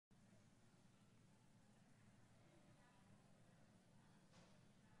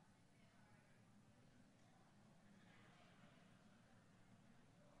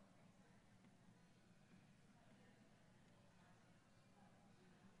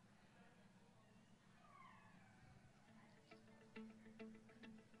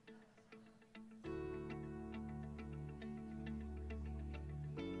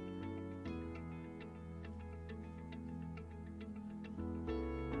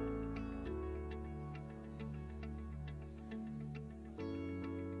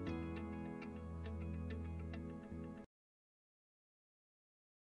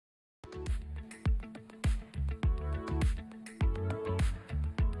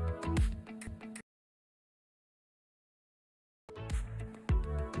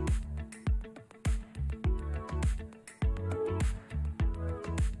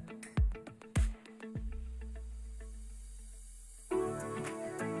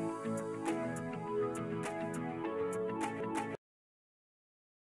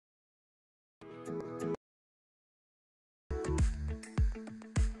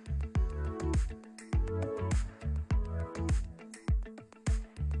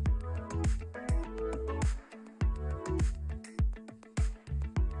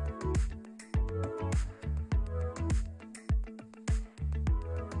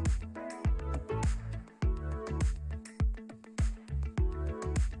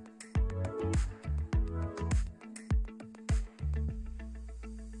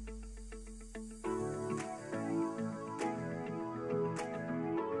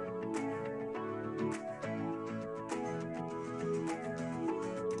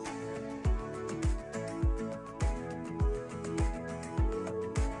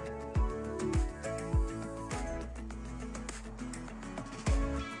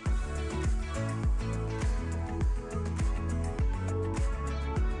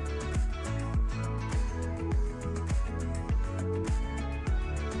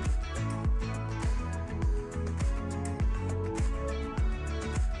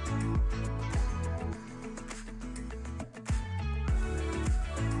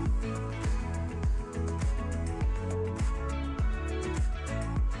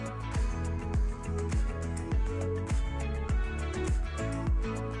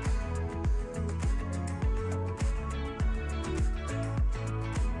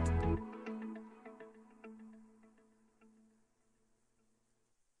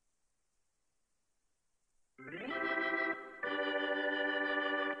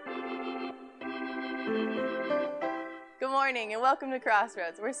morning and welcome to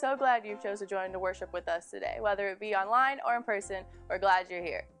Crossroads. We're so glad you've chosen to join to worship with us today. Whether it be online or in person, we're glad you're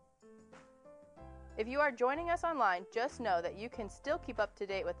here. If you are joining us online, just know that you can still keep up to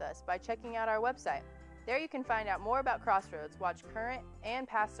date with us by checking out our website. There you can find out more about Crossroads, watch current and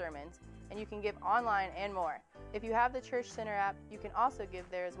past sermons, and you can give online and more. If you have the Church Center app, you can also give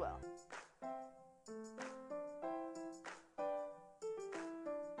there as well.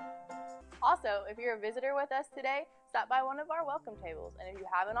 Also, if you're a visitor with us today, stop by one of our welcome tables, and if you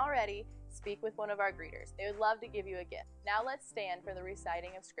haven't already, speak with one of our greeters. They would love to give you a gift. Now let's stand for the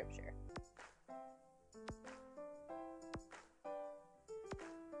reciting of Scripture.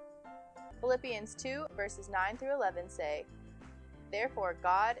 Philippians 2, verses 9 through 11 say, "Therefore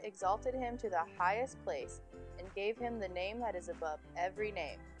God exalted him to the highest place and gave him the name that is above every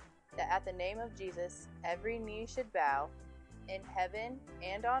name, that at the name of Jesus every knee should bow, in heaven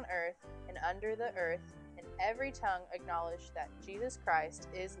and on earth and under the earth, and every tongue acknowledge that Jesus Christ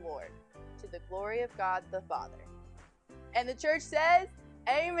is Lord, to the glory of God the Father." And the church says,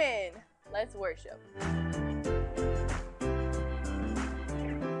 Amen. Let's worship.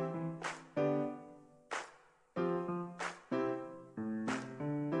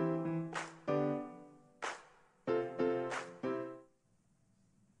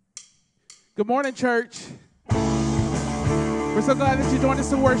 Good morning, church. We're so glad that you joined us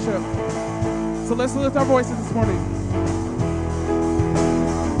to worship. So let's lift our voices this morning.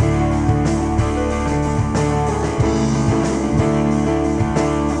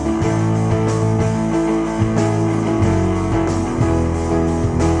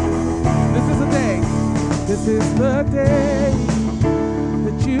 This is the day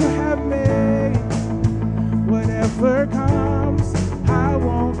that you have made. Whatever comes, I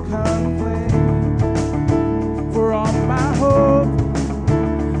won't complain. For all my hope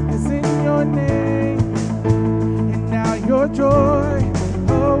is in your name, and now your joy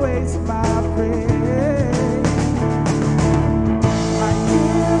awaits my praise. I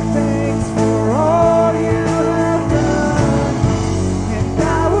give thanks for all you have done, and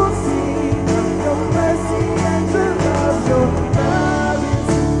I will sing of your mercy and your love. Your love is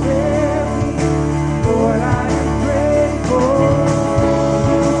unfailing. Lord, I am grateful.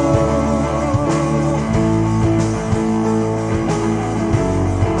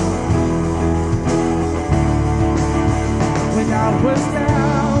 I was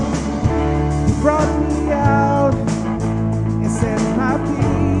down, you brought me out and set my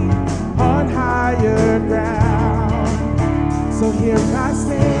feet on higher ground. So here I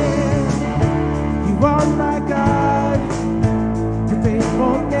stand, you are my God, your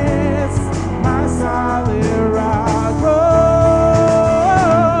faithfulness, my solid rock. Oh,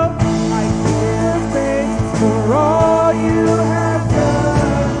 I give thanks for all you have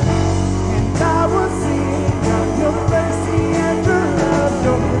done, and I will sing of your mercy.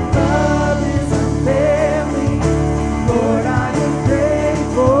 Your love is unfailing. Lord, I am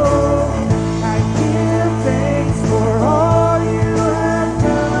grateful. I give thanks for all you have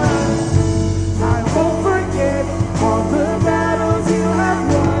done. I won't forget all the battles you have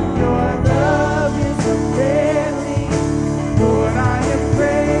won. Your love is unfailing. Lord, I am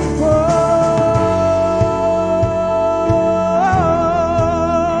grateful.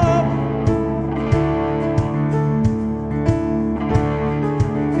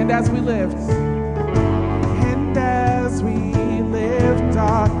 And as we lift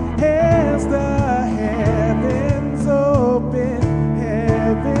our hands, the heavens open,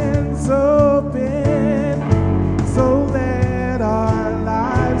 so let our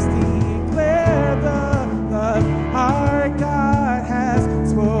lives declare the love our God has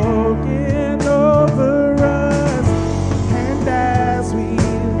spoken over us. And as we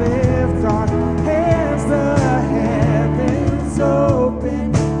lift our hands, the heavens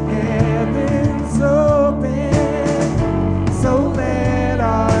open. Heaven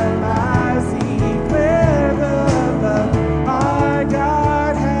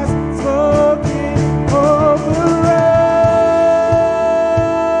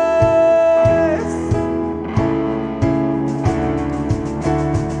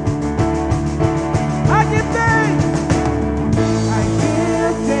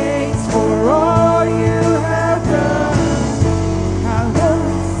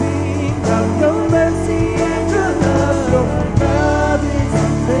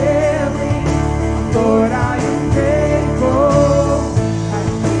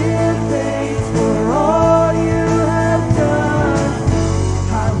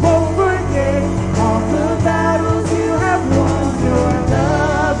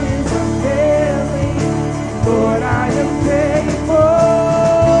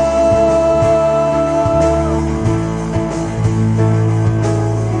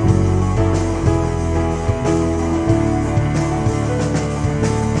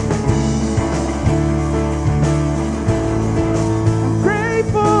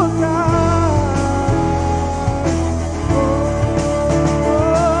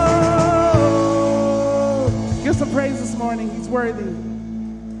morning. He's worthy.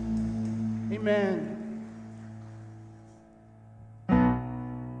 Amen.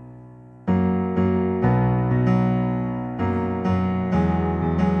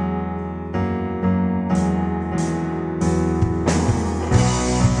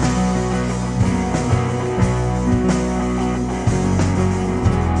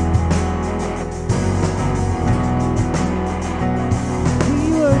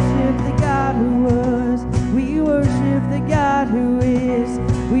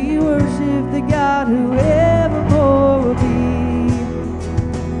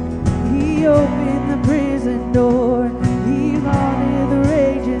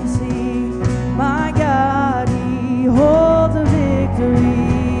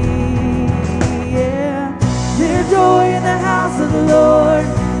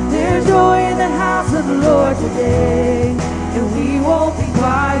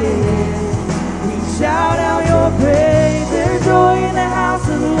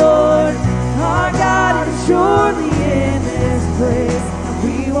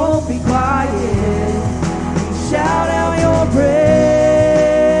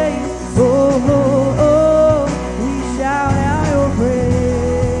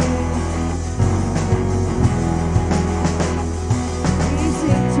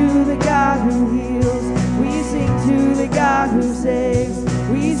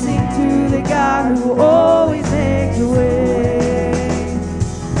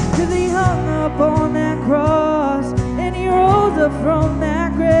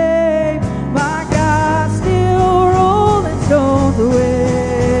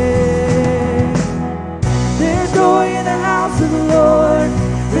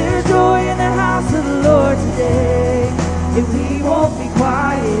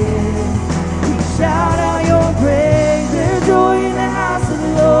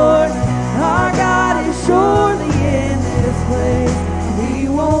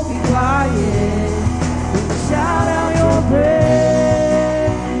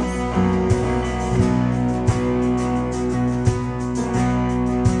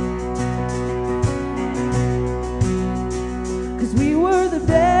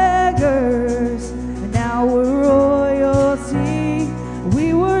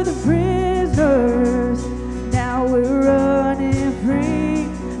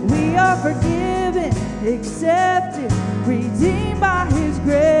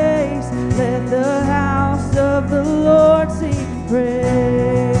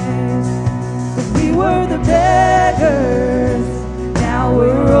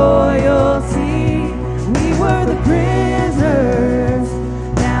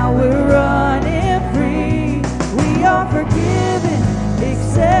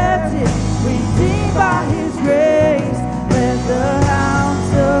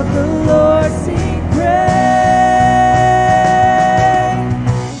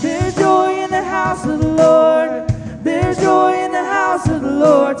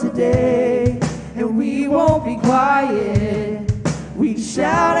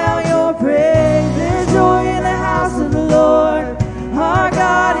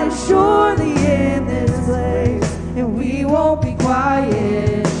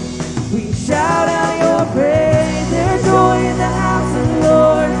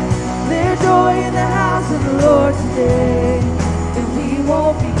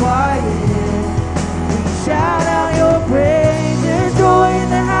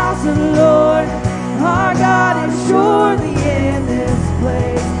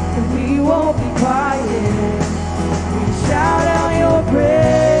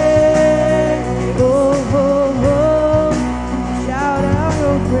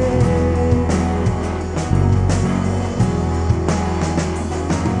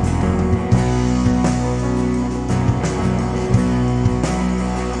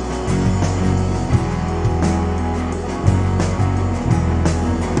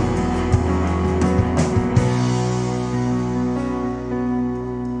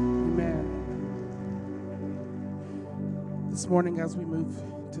 This morning, as we move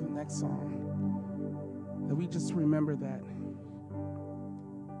to the next song, that we just remember that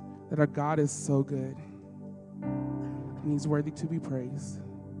our God is so good and he's worthy to be praised.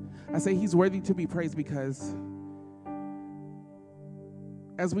 I say he's worthy to be praised because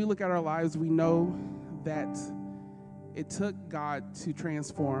as we look at our lives, we know that it took God to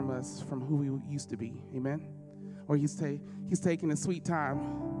transform us from who we used to be. Amen? Or he's taking a sweet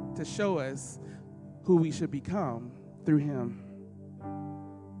time to show us who we should become through him.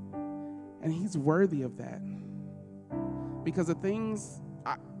 And he's worthy of that. Because the things,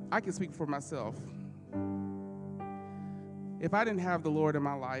 I can speak for myself. If I didn't have the Lord in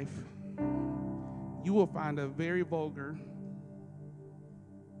my life, you will find a very vulgar,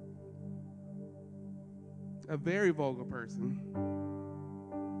 a very vulgar person,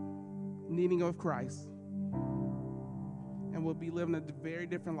 needing of Christ, and will be living a very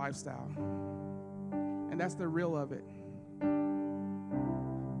different lifestyle. And that's the real of it.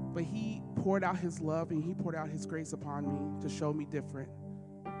 But he poured out his love and he poured out his grace upon me to show me different.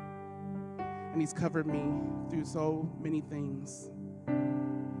 And he's covered me through so many things.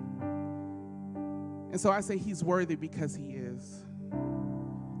 And so I say he's worthy because he is.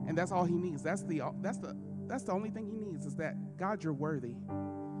 And that's all he needs. That's the only thing he needs, is that, God, you're worthy.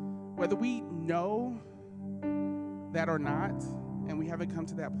 Whether we know that or not, and we haven't come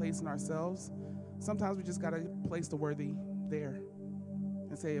to that place in ourselves, sometimes we just got to place the worthy there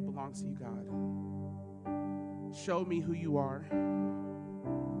and say it belongs to you, God. Show me who you are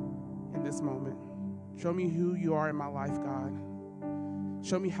in this moment. Show me who you are in my life, God.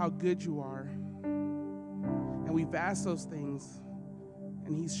 Show me how good you are. And we've asked those things,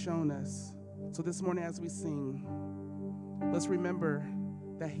 and he's shown us. So this morning as we sing, let's remember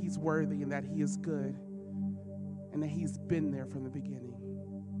that he's worthy and that he is good and that he's been there from the beginning.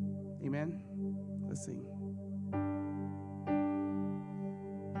 Amen? Let's sing.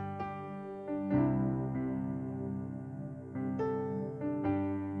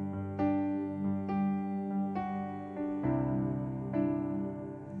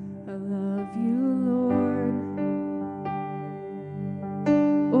 I love you, Lord.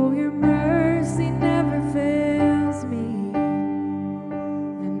 Oh, your mercy never fails me.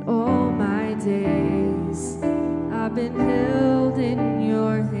 And all my days I've been held in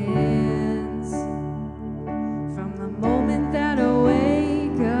your hands. From the moment that I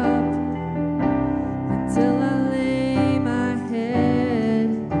wake up until I lay my head,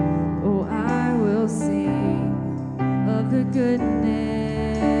 oh, I will sing of the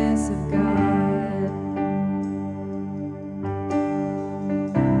goodness of God.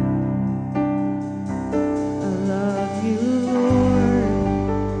 I love you, Lord.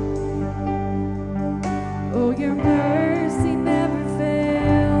 Oh, your mercy never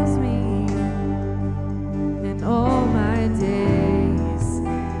fails me. In all my days,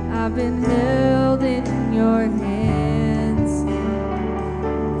 I've been held in your hands.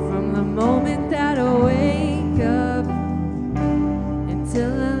 From the moment that I wake up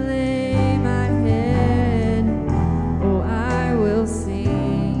until I lay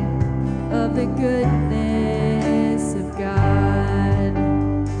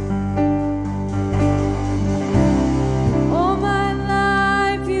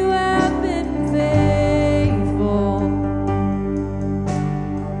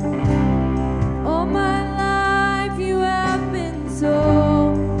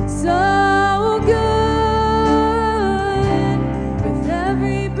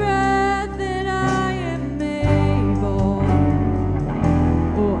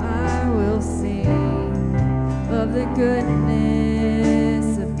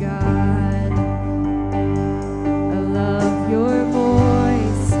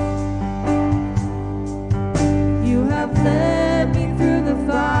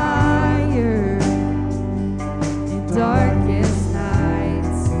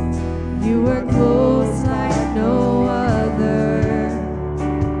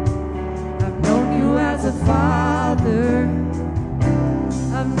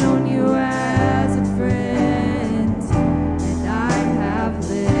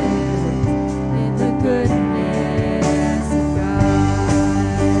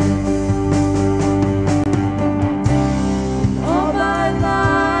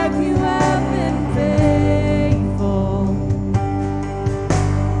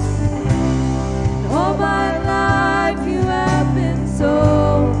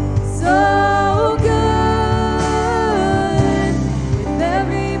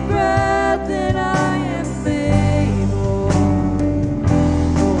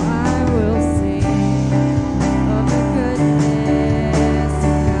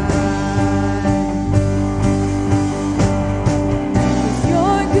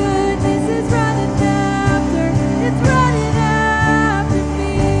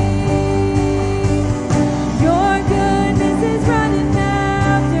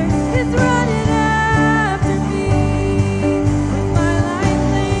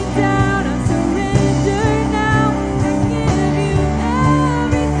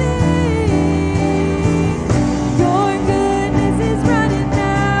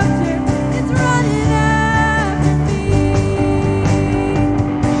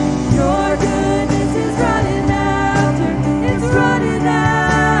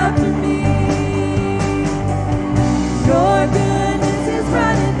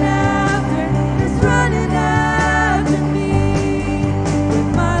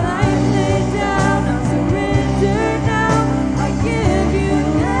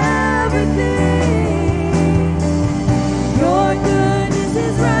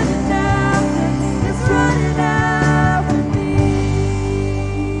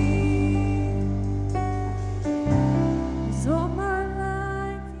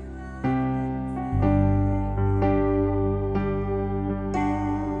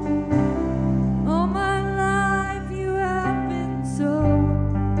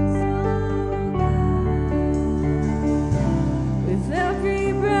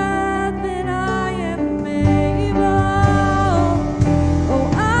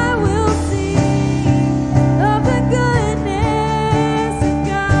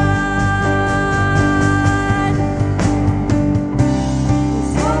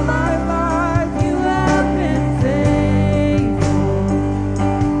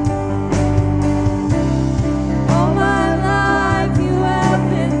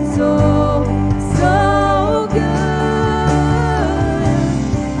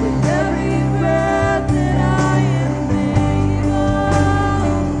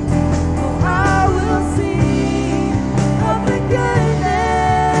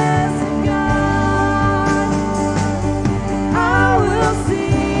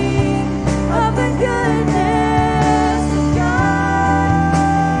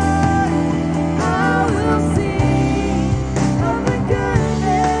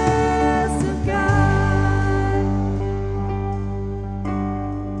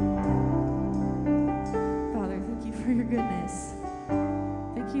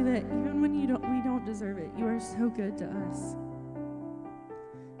thank you that even when we don't deserve it, you are so good to us.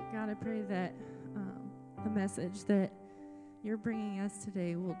 God, I pray that the message that you're bringing us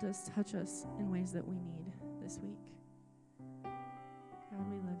today will just touch us in ways that we need this week. God,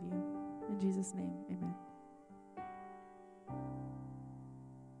 we love you. In Jesus' name, amen.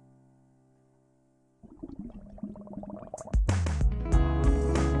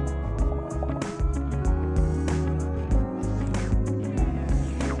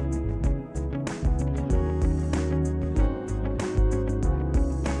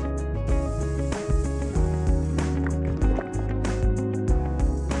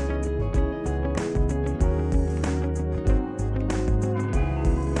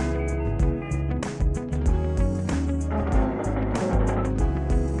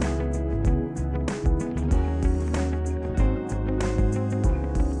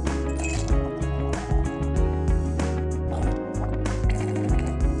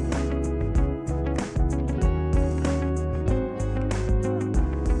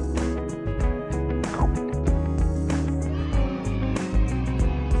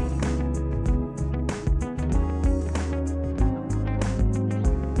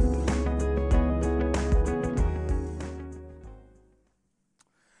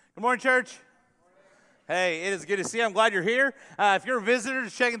 Good morning, church. Hey, it is good to see you. I'm glad you're here. If you're a visitor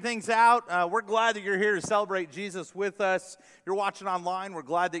just checking things out, we're glad that you're here to celebrate Jesus with us. If you're watching online, we're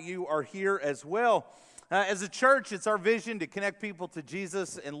glad that you are here as well. As a church, it's our vision to connect people to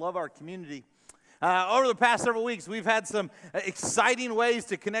Jesus and love our community. Over the past several weeks, we've had some exciting ways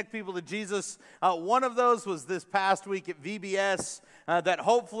to connect people to Jesus. One of those was this past week at VBS that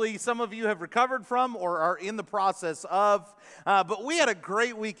hopefully some of you have recovered from or are in the process of. But we had a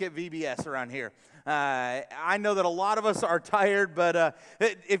great week at VBS around here. I know that a lot of us are tired, but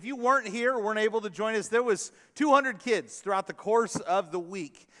if you weren't here or weren't able to join us, there was 200 kids throughout the course of the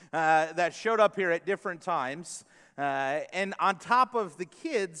week that showed up here at different times. And on top of the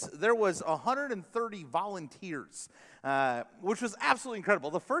kids, there was 130 volunteers, which was absolutely incredible.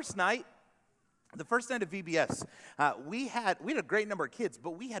 The first night of VBS, we had a great number of kids,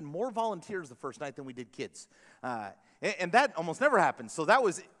 but we had more volunteers the first night than we did kids. And that almost never happens. So that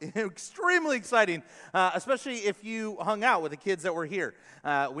was extremely exciting, especially if you hung out with the kids that were here.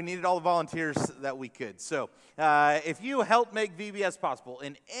 We needed all the volunteers that we could. So if you helped make VBS possible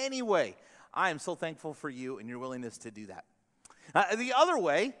in any way, I am so thankful for you and your willingness to do that. The other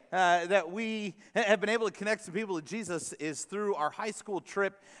way that we have been able to connect some people to Jesus is through our high school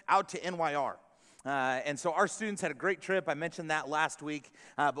trip out to NYR. And so our students had a great trip. I mentioned that last week.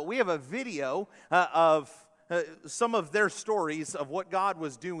 But we have a video of some of their stories of what God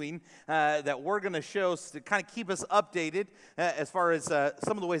was doing that we're going to show to kind of keep us updated as far as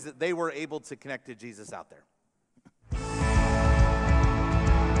some of the ways that they were able to connect to Jesus out there.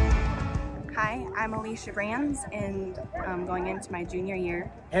 Hi, I'm Alicia Brands, and I'm going into my junior year.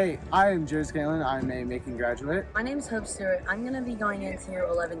 Hey, I'm Jared Scanlon. I'm a Macon graduate. My name's Hope Stewart. I'm going to be going into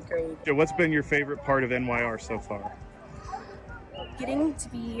 11th grade. What's been your favorite part of NYR so far? Getting to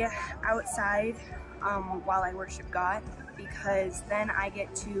be outside while I worship God, because then I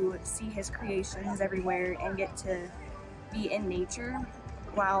get to see His creations everywhere and get to be in nature,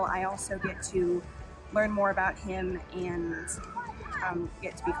 while I also get to learn more about Him and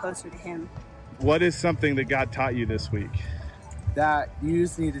get to be closer to Him. What is something that God taught you this week? That you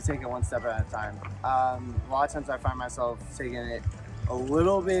just need to take it one step at a time. A lot of times I find myself taking it a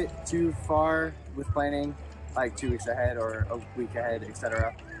little bit too far with planning, like 2 weeks ahead or a week ahead,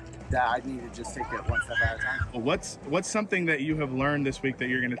 etc. That I need to just take it one step at a time. Well, what's something that you have learned this week that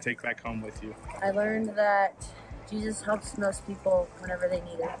you're going to take back home with you? I learned that Jesus helps most people whenever they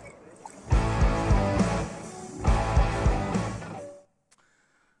need it.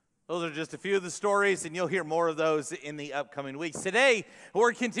 Those are just a few of the stories, and you'll hear more of those in the upcoming weeks. Today,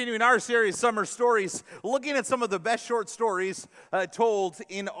 we're continuing our series, Summer Stories, looking at some of the best short stories told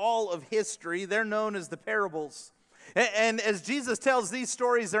in all of history. They're known as the parables. And as Jesus tells these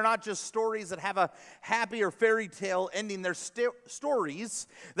stories, they're not just stories that have a happy or fairy tale ending. They're stories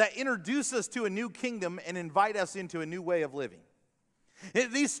that introduce us to a new kingdom and invite us into a new way of living.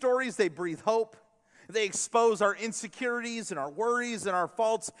 These stories, they breathe hope. They expose our insecurities and our worries and our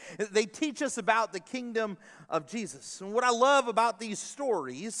faults. They teach us about the kingdom of Jesus. And what I love about these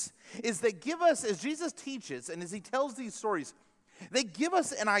stories is they give us, as Jesus teaches and as He tells these stories, they give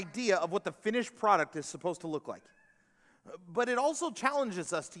us an idea of what the finished product is supposed to look like. But it also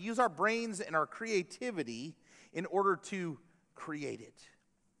challenges us to use our brains and our creativity in order to create it.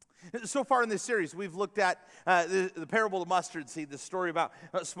 So far in this series, we've looked at the parable of mustard seed, the story about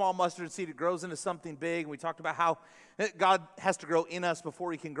a small mustard seed. It grows into something big. And we talked about how God has to grow in us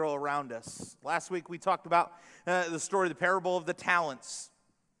before he can grow around us. Last week, we talked about the story, the parable of the talents.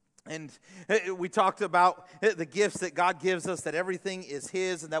 And we talked about the gifts that God gives us, that everything is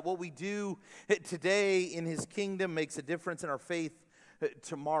his, and that what we do today in his kingdom makes a difference in our faith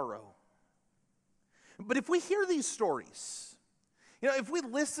tomorrow. But if we hear these stories, if we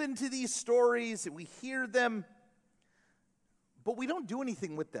listen to these stories and we hear them, but we don't do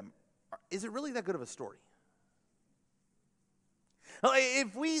anything with them, is it really that good of a story?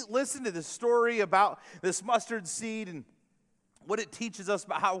 If we listen to the story about this mustard seed and what it teaches us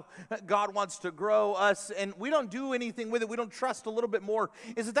about how God wants to grow us, and we don't do anything with it, we don't trust a little bit more,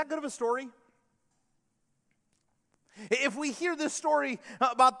 is it that good of a story? If we hear this story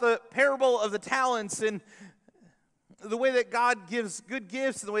about the parable of the talents and the way that God gives good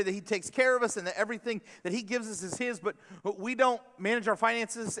gifts and the way that he takes care of us and that everything that he gives us is his, but we don't manage our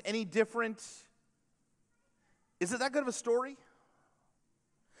finances any different, is it that good of a story?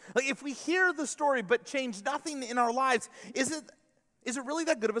 If we hear the story but change nothing in our lives, is it really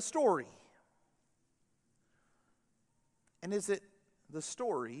that good of a story? And is it the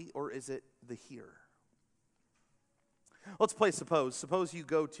story or is it the hearer? Let's play suppose. Suppose you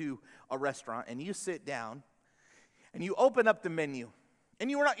go to a restaurant and you sit down and you open up the menu, and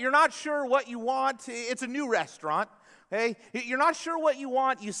you're not sure what you want. It's a new restaurant, okay? You're not sure what you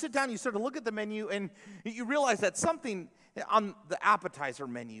want. You sit down, you start to look at the menu, and you realize that something on the appetizer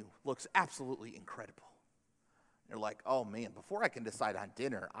menu looks absolutely incredible. You're like, oh man, before I can decide on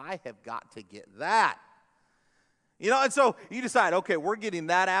dinner, I have got to get that. And so you decide, okay, we're getting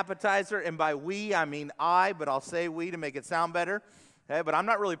that appetizer, and by we, I mean I, but I'll say we to make it sound better, okay? But I'm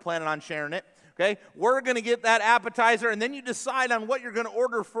not really planning on sharing it. Okay, we're going to get that appetizer, and then you decide on what you're going to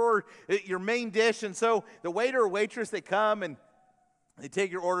order for your main dish. And so the waiter or waitress, they come and they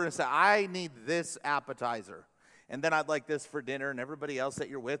take your order and say, I need this appetizer. And then I'd like this for dinner. And everybody else that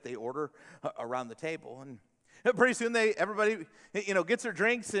you're with, they order around the table. And pretty soon everybody gets their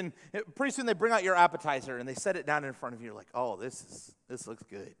drinks, and pretty soon they bring out your appetizer and they set it down in front of you. You're like, oh, this looks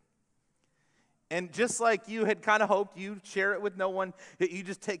good. And just like you had kind of hoped, you share it with no one. You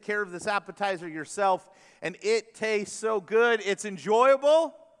just take care of this appetizer yourself, and it tastes so good. It's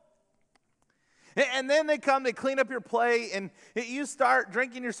enjoyable. And then they come, they clean up your plate, and you start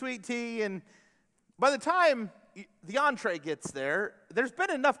drinking your sweet tea. And by the time the entree gets there, there's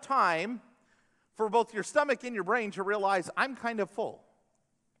been enough time for both your stomach and your brain to realize, I'm kind of full.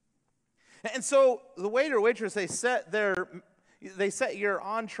 And so the waiter or waitress, they set your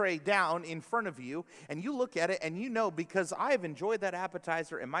entree down in front of you, and you look at it, and you know, because I have enjoyed that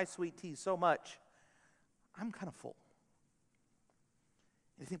appetizer and my sweet tea so much, I'm kind of full.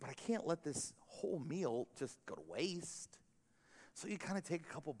 And you think, but I can't let this whole meal just go to waste. So you kind of take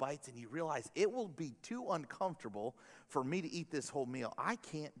a couple bites, and you realize it will be too uncomfortable for me to eat this whole meal. I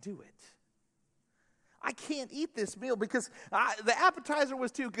can't do it. I can't eat this meal because the appetizer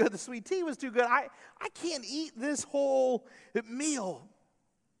was too good, the sweet tea was too good. I can't eat this whole meal.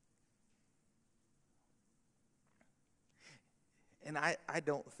 And I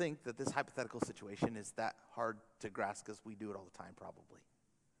don't think that this hypothetical situation is that hard to grasp because we do it all the time probably.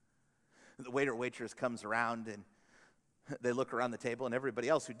 The waiter or waitress comes around and they look around the table, and everybody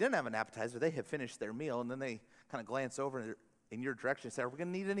else who didn't have an appetizer, they have finished their meal, and then they kind of glance over in your direction and say, are we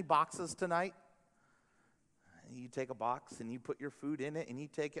going to need any boxes tonight? You take a box and you put your food in it and you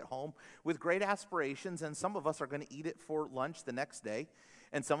take it home with great aspirations, and some of us are going to eat it for lunch the next day,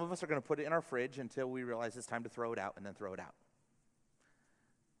 and some of us are going to put it in our fridge until we realize it's time to throw it out, and then throw it out.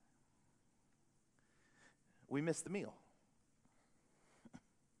 We miss the meal.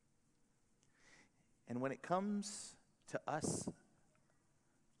 And when it comes to us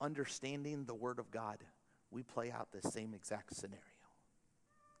understanding the Word of God, we play out the same exact scenario.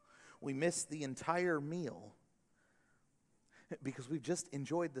 We miss the entire meal because we've just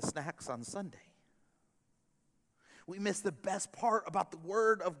enjoyed the snacks on Sunday. We miss the best part about the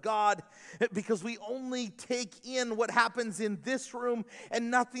Word of God because we only take in what happens in this room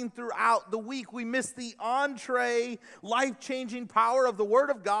and nothing throughout the week. We miss the entree, life-changing power of the Word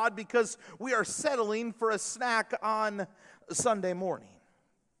of God because we are settling for a snack on Sunday morning.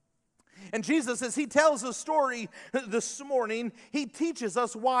 And Jesus, as he tells a story this morning, he teaches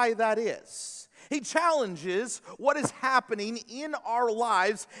us why that is. He challenges what is happening in our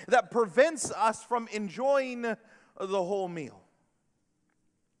lives that prevents us from enjoying the whole meal.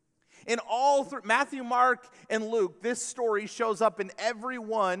 In all through Matthew, Mark, and Luke, this story shows up in every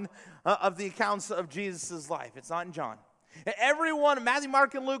one of the accounts of Jesus' life. It's not in John. Everyone, Matthew,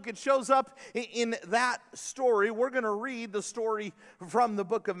 Mark, and Luke, it shows up in that story. We're going to read the story from the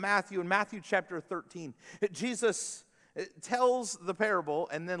book of Matthew, in Matthew chapter 13. Jesus tells the parable,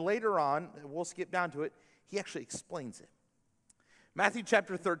 and then later on, we'll skip down to it, he actually explains it. Matthew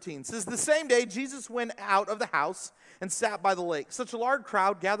chapter 13 says, "The same day Jesus went out of the house and sat by the lake. Such a large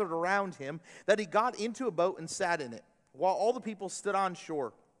crowd gathered around him that he got into a boat and sat in it, while all the people stood on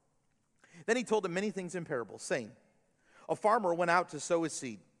shore. Then he told them many things in parables, saying, a farmer went out to sow his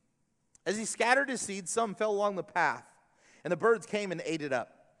seed. As he scattered his seed, some fell along the path, and the birds came and ate it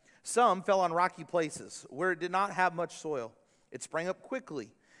up. Some fell on rocky places, where it did not have much soil. It sprang up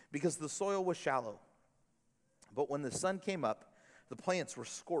quickly, because the soil was shallow. But when the sun came up, the plants were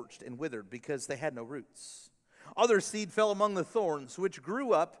scorched and withered, because they had no roots. Other seed fell among the thorns, which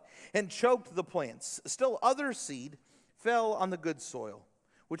grew up and choked the plants. Still other seed fell on the good soil,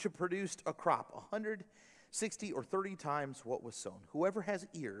 which had produced a crop, 160 or 30 times what was sown. Whoever has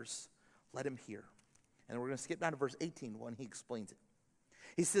ears, let him hear." And we're going to skip down to verse 18 when he explains it.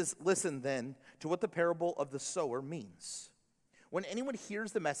 He says, "Listen then to what the parable of the sower means. When anyone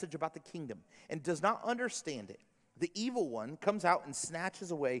hears the message about the kingdom and does not understand it, the evil one comes out and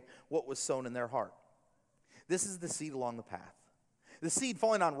snatches away what was sown in their heart. This is the seed along the path. The seed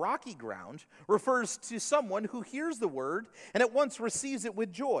falling on rocky ground refers to someone who hears the word and at once receives it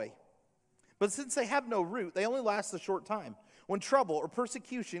with joy. But since they have no root, they only last a short time. When trouble or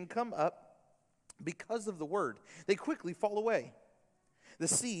persecution come up because of the word, they quickly fall away. The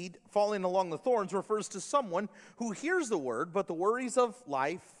seed falling along the thorns refers to someone who hears the word, but the worries of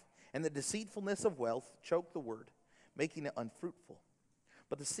life and the deceitfulness of wealth choke the word, making it unfruitful.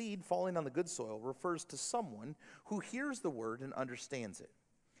 But the seed falling on the good soil refers to someone who hears the word and understands it.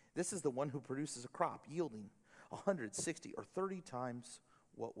 This is the one who produces a crop yielding 160 or 30 times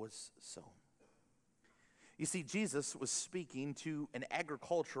what was sown." You see, Jesus was speaking to an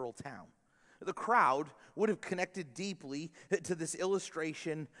agricultural town. The crowd would have connected deeply to this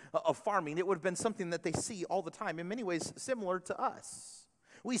illustration of farming. It would have been something that they see all the time, in many ways similar to us.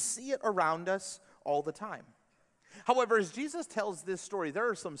 We see it around us all the time. However, as Jesus tells this story, there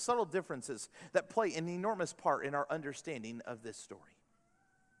are some subtle differences that play an enormous part in our understanding of this story.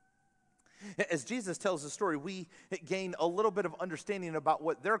 As Jesus tells the story, we gain a little bit of understanding about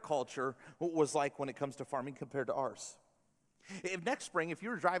what their culture was like when it comes to farming compared to ours. If next spring, if you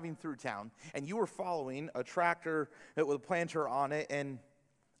were driving through town and you were following a tractor with a planter on it, and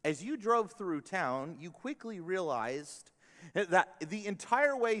as you drove through town, you quickly realized that the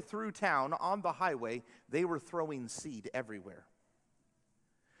entire way through town on the highway, they were throwing seed everywhere.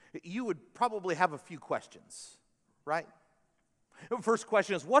 You would probably have a few questions, right? First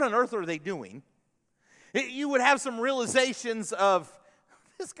question is, what on earth are they doing? You would have some realizations of,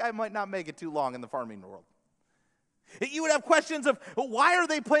 this guy might not make it too long in the farming world. You would have questions of, why are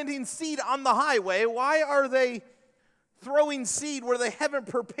they planting seed on the highway? Why are they throwing seed where they haven't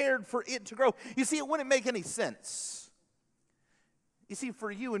prepared for it to grow? You see, it wouldn't make any sense. You see,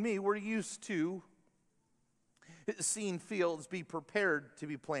 for you and me, we're used to seeing fields be prepared to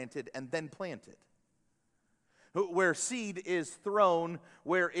be planted and then planted. Where seed is thrown,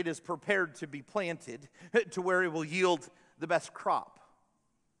 where it is prepared to be planted, to where it will yield the best crop.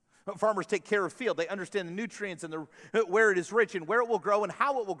 Farmers take care of field. They understand the nutrients and where it is rich and where it will grow and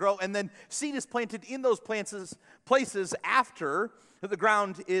how it will grow. And then seed is planted in those places after the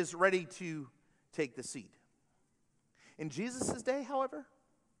ground is ready to take the seed. In Jesus' day, however,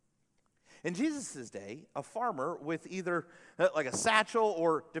 in Jesus' day, a farmer with either like a satchel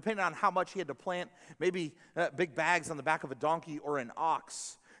or, depending on how much he had to plant, maybe big bags on the back of a donkey or an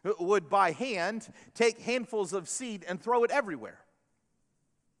ox, would by hand take handfuls of seed and throw it everywhere.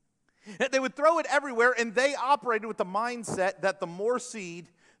 They would throw it everywhere, and they operated with the mindset that the more seed,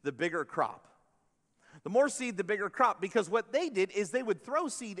 the bigger crop. The more seed, the bigger crop, because what they did is they would throw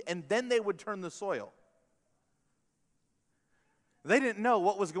seed and then they would turn the soil. They didn't know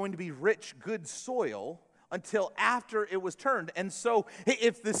what was going to be rich, good soil until after it was turned. And so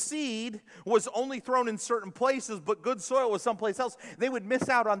if the seed was only thrown in certain places, but good soil was someplace else, they would miss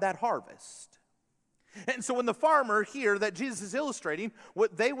out on that harvest. And so when the farmer here that Jesus is illustrating,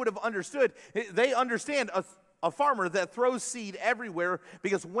 what they would have understood, they understand a farmer that throws seed everywhere,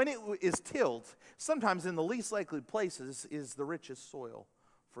 because when it is tilled, sometimes in the least likely places is the richest soil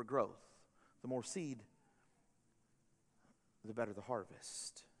for growth. The more seed, the better the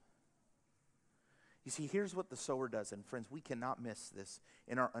harvest. You see, here's what the sower does, and friends, we cannot miss this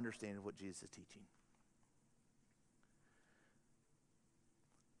in our understanding of what Jesus is teaching.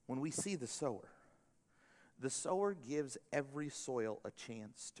 When we see the sower gives every soil a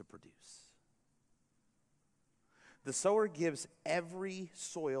chance to produce. The sower gives every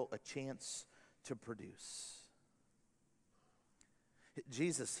soil a chance to produce.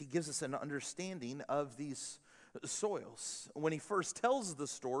 Jesus, he gives us an understanding of these soils. When he first tells the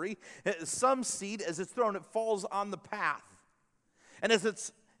story, some seed, as it's thrown, it falls on the path. And as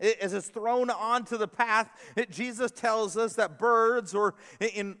it's thrown onto the path, Jesus tells us that birds, or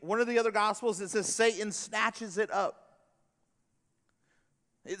in one of the other Gospels, it says Satan snatches it up.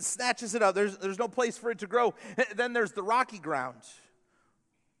 It snatches it up. There's no place for it to grow. Then there's the rocky ground,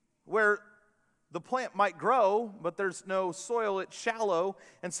 where the plant might grow, but there's no soil, it's shallow,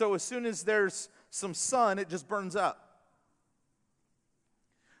 and so as soon as there's some sun, it just burns up.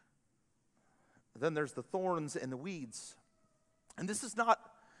 Then there's the thorns and the weeds. And this is not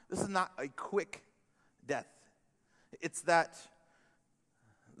a quick death. It's that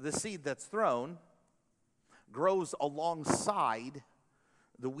the seed that's thrown grows alongside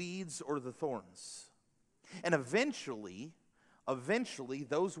the weeds or the thorns. And eventually,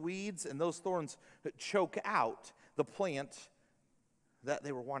 those weeds and those thorns choke out the plant that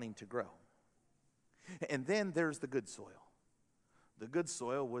they were wanting to grow. And then there's the good soil. The good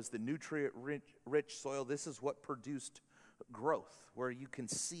soil was the nutrient-rich soil. This is what produced growth, where you can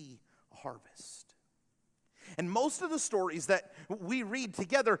see a harvest. And most of the stories that we read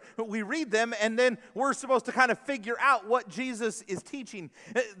together, we read them and then we're supposed to kind of figure out what Jesus is teaching.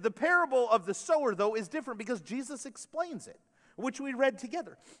 The parable of the sower, though, is different because Jesus explains it, which we read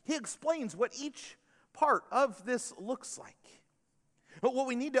together. He explains what each part of this looks like. But what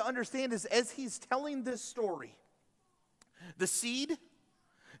we need to understand is, as he's telling this story, the seed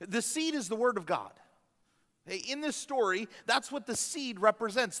is the Word of God. In this story, that's what the seed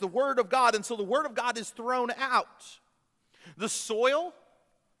represents, the Word of God. And so the Word of God is thrown out. The soil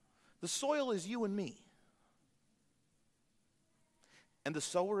is you and me. And the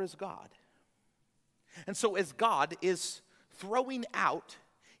sower is God. And so as God is throwing out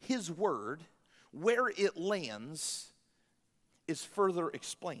his word, where it lands is further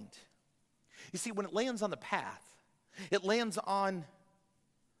explained. You see, when it lands on the path, it lands on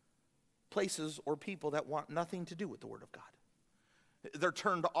places or people that want nothing to do with the Word of God. They're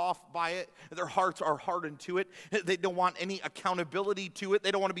turned off by it. Their hearts are hardened to it. They don't want any accountability to it.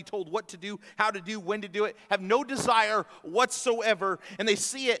 They don't want to be told what to do, how to do, when to do it. Have no desire whatsoever, and they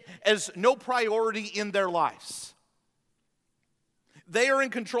see it as no priority in their lives. They are in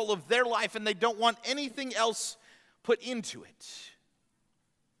control of their life, and they don't want anything else put into it.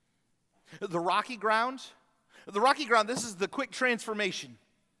 The rocky ground, this is the quick transformation.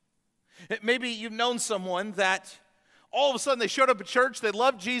 Maybe you've known someone that all of a sudden they showed up at church, they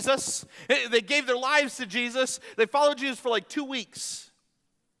loved Jesus, they gave their lives to Jesus, they followed Jesus for like 2 weeks.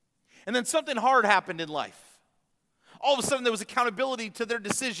 And then something hard happened in life. All of a sudden there was accountability to their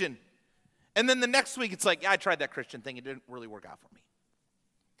decision. And then the next week it's like, yeah, I tried that Christian thing, it didn't really work out for me.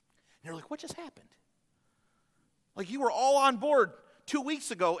 And you're like, what just happened? Like, you were all on board 2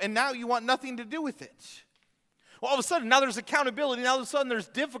 weeks ago, and now you want nothing to do with it. Well, all of a sudden, now there's accountability. Now all of a sudden, there's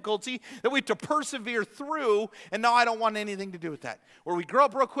difficulty that we have to persevere through, and now I don't want anything to do with that. Or we grow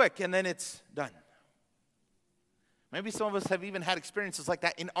up real quick, and then it's done. Maybe some of us have even had experiences like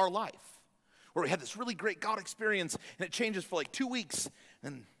that in our life, where we had this really great God experience, and it changes for like 2 weeks,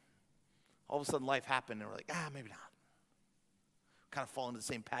 and all of a sudden, life happened, and we're like, maybe not. Kind of fall into the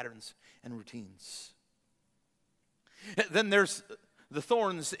same patterns and routines. Then there's the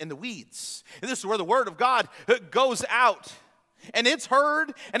thorns and the weeds. And this is where the Word of God goes out. And it's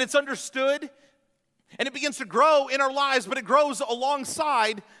heard and it's understood. And it begins to grow in our lives, but it grows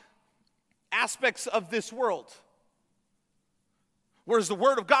alongside aspects of this world. Whereas the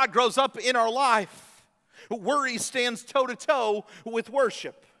Word of God grows up in our life, worry stands toe-to-toe with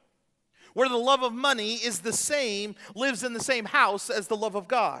worship. Where the love of money is the same, lives in the same house as the love of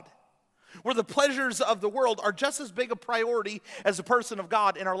God. Where the pleasures of the world are just as big a priority as the person of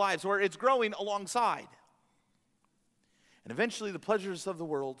God in our lives, where it's growing alongside. And eventually the pleasures of the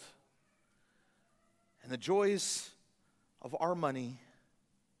world and the joys of our money,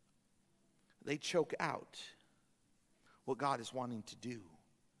 they choke out what God is wanting to do.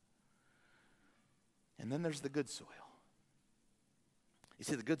 And then there's the good soil. You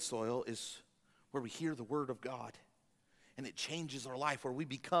see, the good soil is where we hear the Word of God, and it changes our life, where we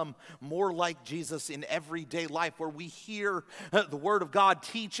become more like Jesus in everyday life, where we hear the Word of God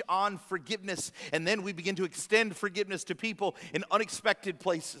teach on forgiveness, and then we begin to extend forgiveness to people in unexpected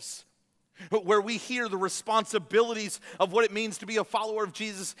places, where we hear the responsibilities of what it means to be a follower of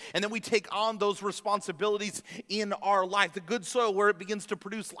Jesus, and then we take on those responsibilities in our life. The good soil, where it begins to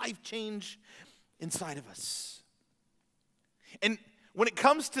produce life change inside of us. And when it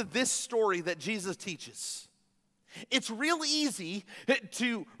comes to this story that Jesus teaches, It's real easy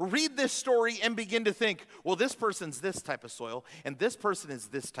to read this story and begin to think, well, this person's this type of soil, and this person is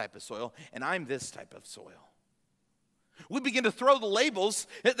this type of soil, and I'm this type of soil. We begin to throw the labels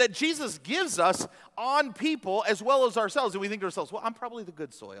that Jesus gives us on people as well as ourselves. And we think to ourselves, well, I'm probably the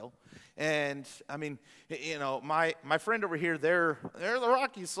good soil. And I mean, you know, my friend over here, they're the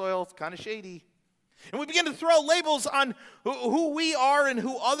rocky soil. It's kind of shady. And we begin to throw labels on who we are and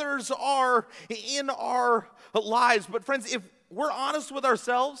who others are in our lives. But friends, if we're honest with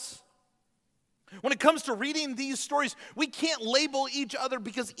ourselves, when it comes to reading these stories, we can't label each other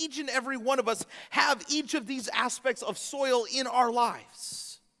because each and every one of us have each of these aspects of soil in our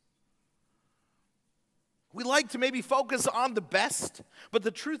lives. We like to maybe focus on the best, but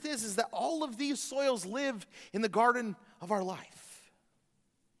the truth is that all of these soils live in the garden of our life.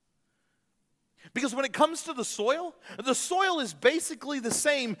 Because when it comes to the soil is basically the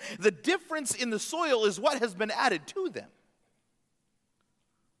same. The difference in the soil is what has been added to them.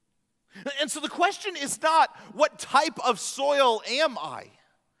 And so the question is not, what type of soil am I?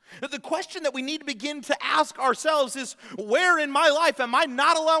 The question that we need to begin to ask ourselves is, where in my life am I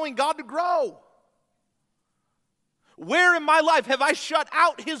not allowing God to grow? Where in my life have I shut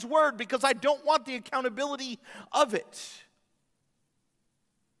out His word because I don't want the accountability of it?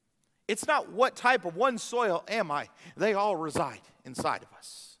 It's not what type of one soil am I. They all reside inside of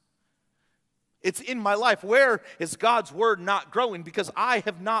us. It's in my life. Where is God's word not growing because I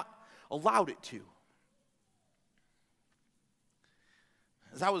have not allowed it to?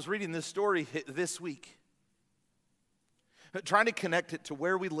 As I was reading this story this week, trying to connect it to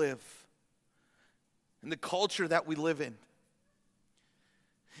where we live and the culture that we live in,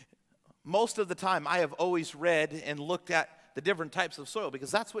 most of the time I have always read and looked at the different types of soil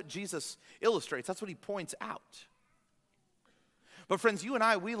because that's what Jesus illustrates. That's what He points out. But friends, you and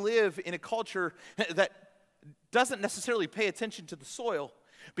I, we live in a culture that doesn't necessarily pay attention to the soil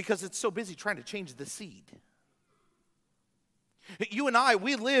because it's so busy trying to change the seed. You and I,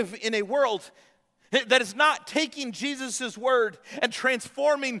 we live in a world that is not taking Jesus' word and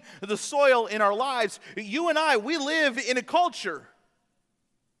transforming the soil in our lives. You and I, we live in a culture.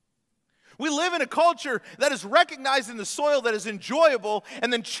 We live in a culture that is recognizing the soil that is enjoyable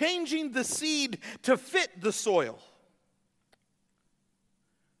and then changing the seed to fit the soil.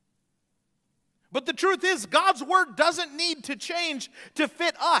 But the truth is, God's word doesn't need to change to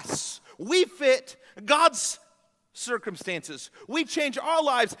fit us. We fit God's circumstances. We change our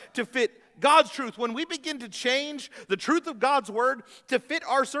lives to fit God's truth. When we begin to change the truth of God's word to fit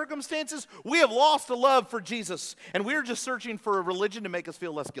our circumstances, we have lost a love for Jesus, and we're just searching for a religion to make us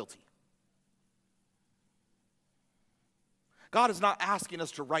feel less guilty. God is not asking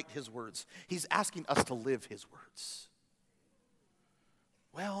us to write His words. He's asking us to live His words.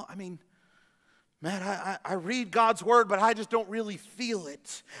 Well, I mean, man, I read God's word, but I just don't really feel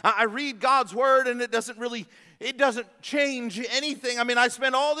it. I read God's word, and it doesn't change anything. I mean, I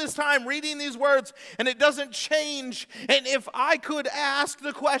spend all this time reading these words, and it doesn't change. And if I could ask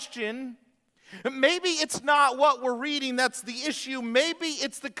the question, maybe it's not what we're reading that's the issue. Maybe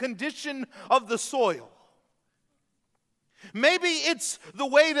it's the condition of the soil. Maybe it's the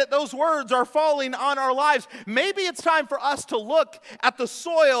way that those words are falling on our lives. Maybe it's time for us to look at the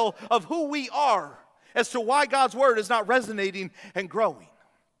soil of who we are as to why God's word is not resonating and growing.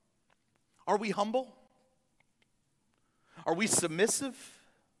 Are we humble? Are we submissive?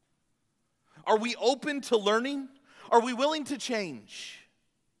 Are we open to learning? Are we willing to change?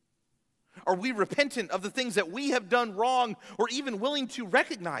 Are we repentant of the things that we have done wrong or even willing to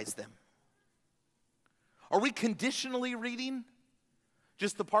recognize them? Are we conditionally reading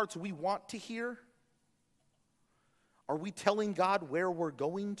just the parts we want to hear? Are we telling God where we're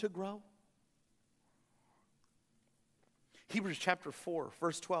going to grow? Hebrews chapter 4,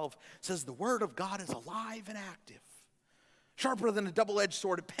 verse 12 says, the word of God is alive and active, sharper than a double-edged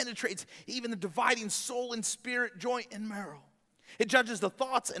sword. It penetrates even the dividing soul and spirit, joint and marrow. It judges the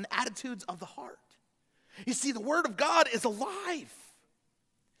thoughts and attitudes of the heart. You see, the word of God is alive.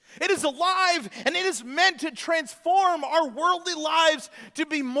 It is alive, and it is meant to transform our worldly lives to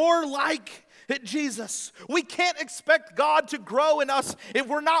be more like Jesus. We can't expect God to grow in us if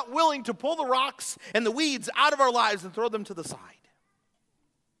we're not willing to pull the rocks and the weeds out of our lives and throw them to the side.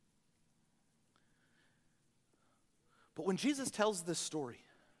 But when Jesus tells this story,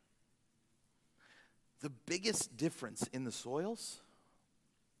 the biggest difference in the soils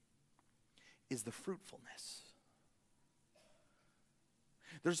is the fruitfulness.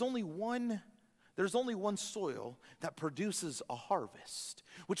 There's only one soil that produces a harvest,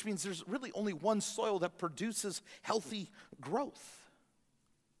 which means there's really only one soil that produces healthy growth.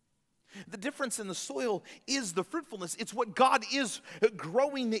 The difference in the soil is the fruitfulness. It's what God is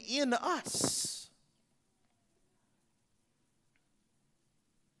growing in us.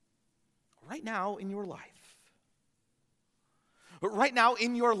 Right now in your life,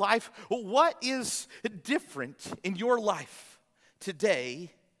 what is different in your life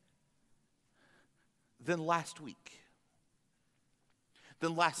today than last week,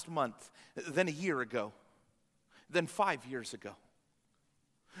 than last month, than a year ago, than 5 years ago?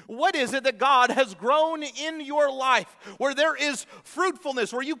 What is it that God has grown in your life where there is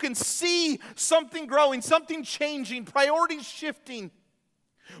fruitfulness, where you can see something growing, something changing, priorities shifting?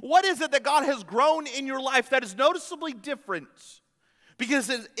 What is it that God has grown in your life that is noticeably different because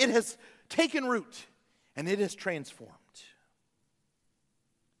it has taken root and it has transformed?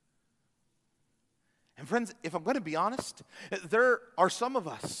 And friends, if I'm going to be honest, there are some of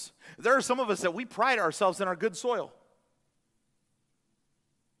us that we pride ourselves in our good soil.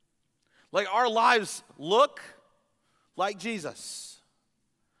 Like our lives look like Jesus.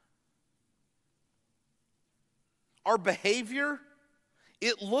 Our behavior,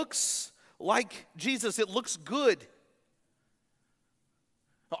 it looks like Jesus. It looks good.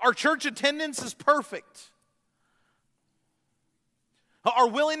 Our church attendance is perfect. Our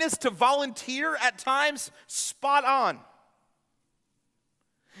willingness to volunteer at times, spot on.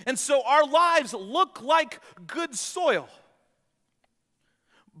 And so our lives look like good soil.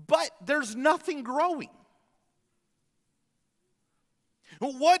 But there's nothing growing.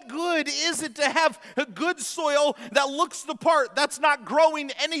 What good is it to have a good soil that looks the part, that's not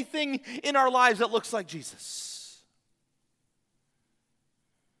growing anything in our lives that looks like Jesus?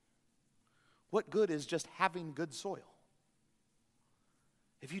 What good is just having good soil?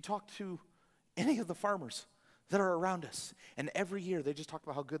 If you talk to any of the farmers that are around us, and every year they just talk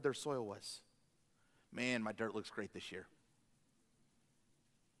about how good their soil was. Man, my dirt looks great this year.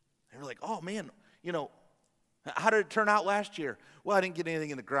 They were like, oh man, how did it turn out last year? Well, I didn't get anything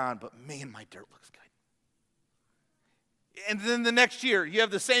in the ground, but man, my dirt looks good. And then the next year, you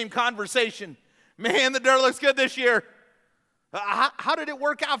have the same conversation. Man, the dirt looks good this year. How did it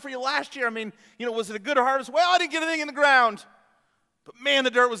work out for you last year? I mean, was it a good harvest? Well, I didn't get anything in the ground, but man, the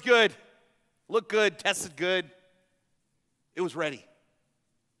dirt was good. Looked good, tested good. It was ready.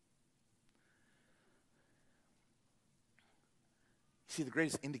 See, the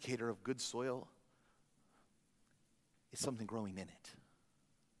greatest indicator of good soil is something growing in it.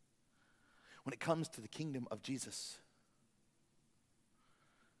 When it comes to the kingdom of Jesus,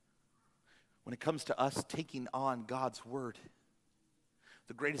 when it comes to us taking on God's word,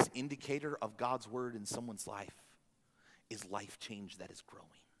 the greatest indicator of God's word in someone's life is life change that is growing.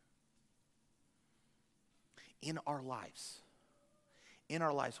 In our lives,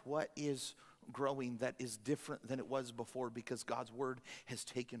 what is growing that is different than it was before because God's word has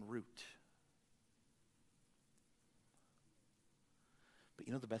taken root?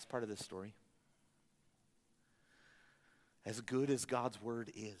 But the best part of this story? As good as God's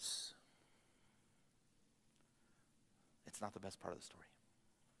word is, it's not the best part of the story.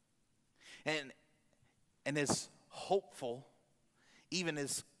 And as hopeful, even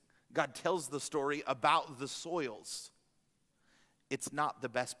as God tells the story about the soils, it's not the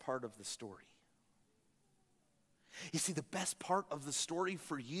best part of the story. You see, the best part of the story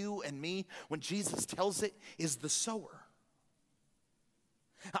for you and me, when Jesus tells it, is the sower.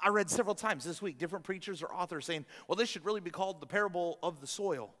 I read several times this week, different preachers or authors saying, well, this should really be called the parable of the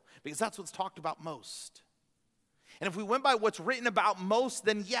soil, because that's what's talked about most. And if we went by what's written about most,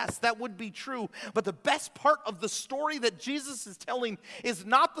 then yes, that would be true. But the best part of the story that Jesus is telling is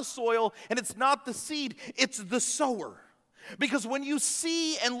not the soil and it's not the seed, it's the sower. Because when you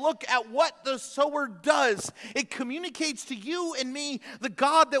see and look at what the sower does, it communicates to you and me the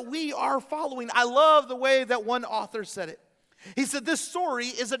God that we are following. I love the way that one author said it. He said, this story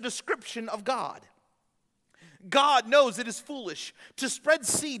is a description of God. God knows it is foolish to spread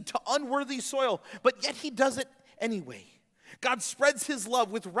seed to unworthy soil, but yet he does it anyway. God spreads his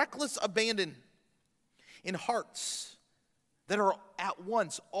love with reckless abandon in hearts that are at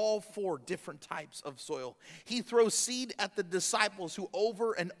once all four different types of soil. He throws seed at the disciples who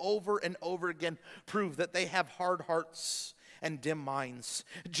over and over and over again prove that they have hard hearts and dim minds.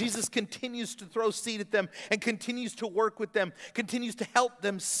 Jesus continues to throw seed at them and continues to work with them, continues to help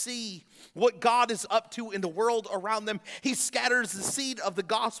them see what God is up to in the world around them. He scatters the seed of the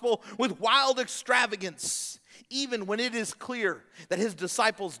gospel with wild extravagance, even when it is clear that his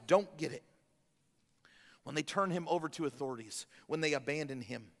disciples don't get it. When they turn him over to authorities, when they abandon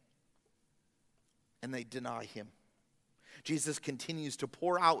him and they deny him. Jesus continues to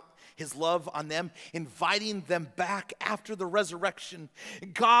pour out his love on them, inviting them back after the resurrection.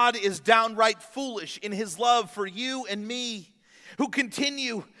 God is downright foolish in his love for you and me, who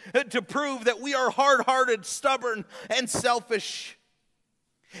continue to prove that we are hard-hearted, stubborn, and selfish.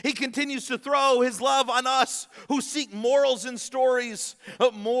 He continues to throw his love on us who seek morals and stories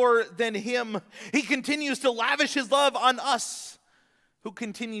more than him. He continues to lavish his love on us who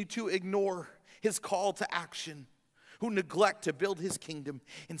continue to ignore his call to action, who neglect to build his kingdom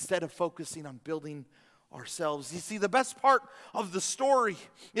instead of focusing on building ourselves. You see, the best part of the story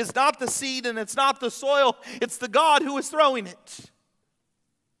is not the seed and it's not the soil, it's the God who is throwing it.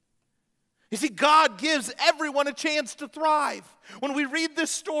 You see, God gives everyone a chance to thrive. When we read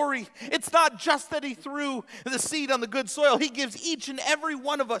this story, it's not just that he threw the seed on the good soil. He gives each and every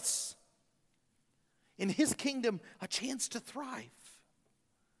one of us in his kingdom a chance to thrive.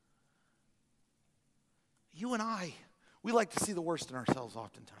 You and I, we like to see the worst in ourselves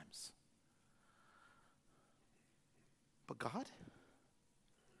oftentimes. But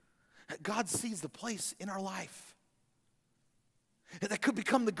God sees the place in our life that could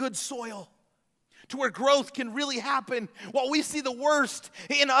become the good soil, to where growth can really happen. While we see the worst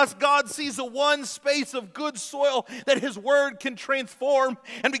in us, God sees the one space of good soil that his word can transform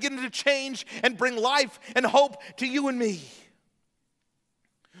and begin to change and bring life and hope to you and me.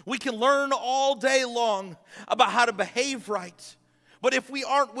 We can learn all day long about how to behave right, but if we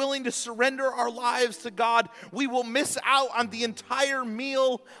aren't willing to surrender our lives to God, we will miss out on the entire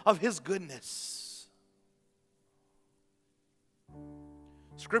meal of his goodness.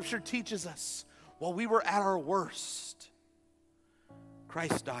 Scripture teaches us, while we were at our worst,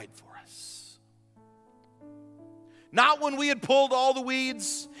 Christ died for us. Not when we had pulled all the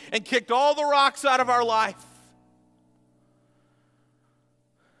weeds and kicked all the rocks out of our life,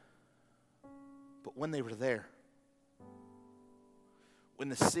 but when they were there, when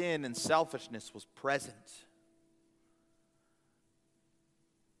the sin and selfishness was present.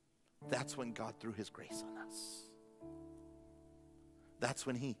 That's when God threw his grace on us. That's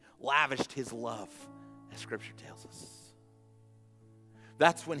when he lavished his love, as Scripture tells us.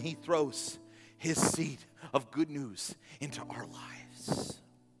 That's when he throws his seed of good news into our lives.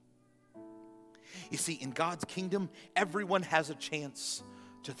 You see, in God's kingdom, everyone has a chance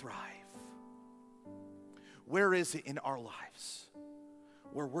to thrive. Where is it in our lives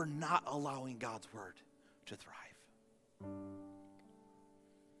where we're not allowing God's word to thrive?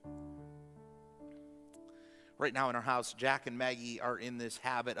 Right now in our house, Jack and Maggie are in this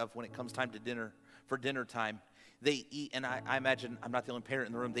habit of, when it comes time to dinner, for dinner time, they eat, and I imagine I'm not the only parent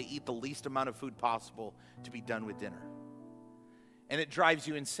in the room, they eat the least amount of food possible to be done with dinner. And it drives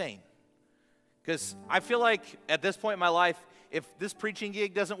you insane. Because I feel like at this point in my life, if this preaching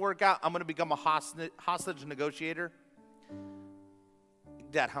gig doesn't work out, I'm going to become a hostage negotiator.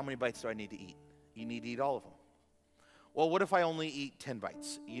 Dad, how many bites do I need to eat? You need to eat all of them. Well, what if I only eat 10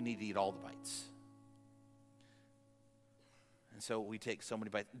 bites? You need to eat all the bites. And so we take so many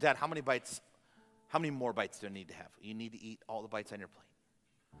bites. Dad, how many more bites do I need to have? You need to eat all the bites on your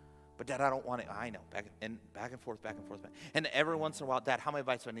plate. But Dad, I don't want it. I know. Back and forth. And every once in a while, Dad, how many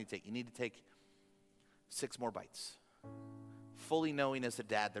bites do I need to take? You need to take 6 more bites. Fully knowing as a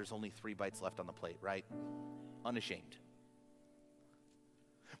dad, there's only 3 bites left on the plate, right? Unashamed.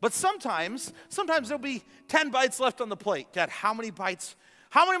 But sometimes there'll be 10 bites left on the plate. Dad, how many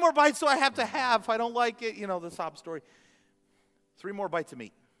more bites do I have to have if I don't like it? You know, the sob story. 3 more bites of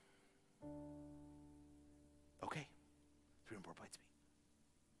meat. Okay, 3 more bites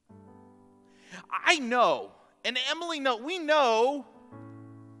of meat. I know, and Emily knows, we know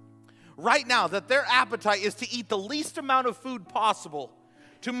right now that their appetite is to eat the least amount of food possible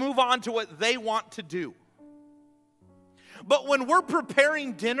to move on to what they want to do. But when we're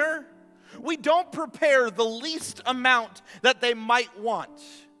preparing dinner, we don't prepare the least amount that they might want.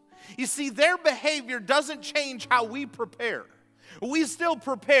 You see, their behavior doesn't change how we prepare. We still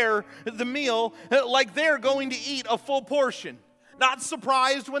prepare the meal like they're going to eat a full portion, not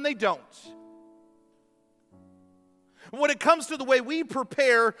surprised when they don't. When it comes to the way we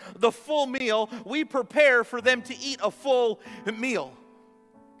prepare the full meal, we prepare for them to eat a full meal.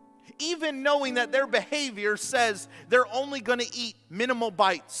 Even knowing that their behavior says they're only going to eat minimal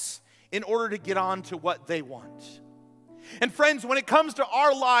bites in order to get on to what they want. And friends, when it comes to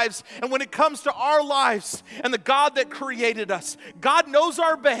our lives, and the God that created us, God knows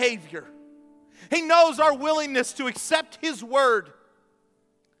our behavior. He knows our willingness to accept his word.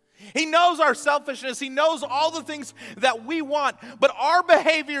 He knows our selfishness. He knows all the things that we want. But our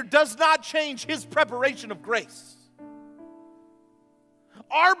behavior does not change his preparation of grace.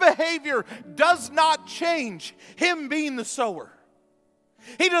 our behavior does not change him being the sower.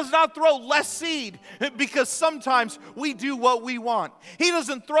 He does not throw less seed because sometimes we do what we want. He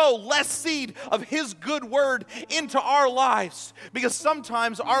doesn't throw less seed of his good word into our lives because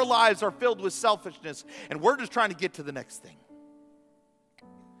sometimes our lives are filled with selfishness and we're just trying to get to the next thing.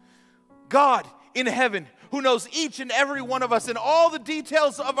 God in heaven, who knows each and every one of us and all the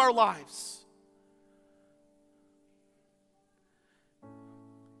details of our lives,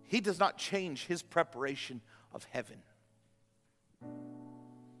 he does not change his preparation of heaven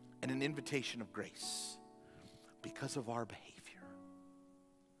and an invitation of grace because of our behavior.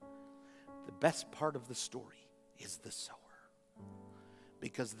 The best part of the story is the sower,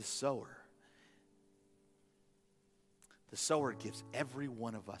 because the sower gives every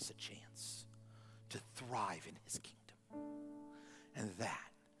one of us a chance to thrive in his kingdom. And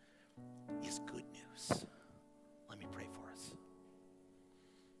that is good news. Let me pray for us.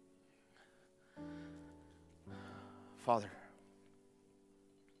 Father,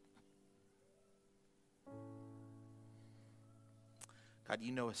 God,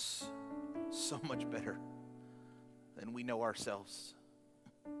 you know us so much better than we know ourselves.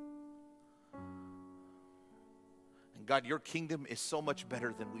 And God, your kingdom is so much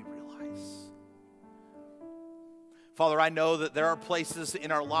better than we realize. Father, I know that there are places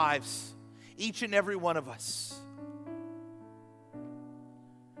in our lives, each and every one of us.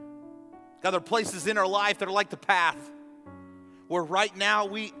 God, there are places in our life that are like the path, where right now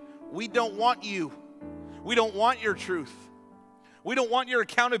we don't want you. We don't want your truth. We don't want your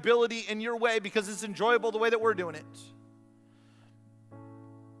accountability in your way because it's enjoyable the way that we're doing it.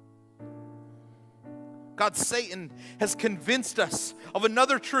 God, Satan has convinced us of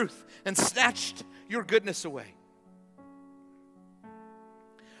another truth and snatched your goodness away.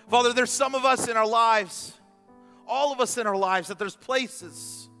 Father, there's some of us in our lives, all of us in our lives, that there's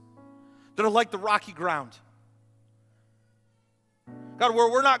places that are like the rocky ground. God,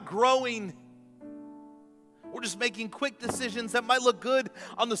 where we're not growing. We're just making quick decisions that might look good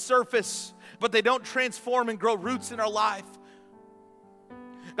on the surface, but they don't transform and grow roots in our life.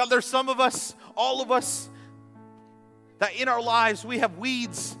 God, there's some of us, all of us, that in our lives we have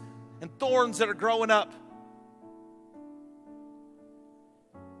weeds and thorns that are growing up.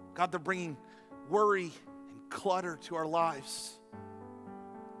 God, they're bringing worry and clutter to our lives.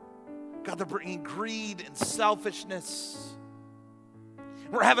 God, they're bringing greed and selfishness.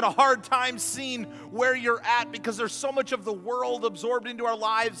 We're having a hard time seeing where you're at because there's so much of the world absorbed into our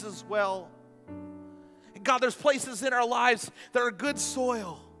lives as well. And God, there's places in our lives that are good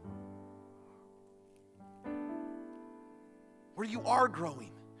soil, where you are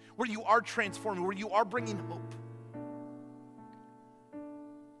growing, where you are transforming, where you are bringing hope.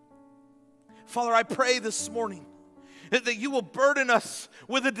 Father, I pray this morning that you will burden us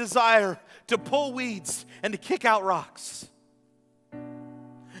with a desire to pull weeds and to kick out rocks.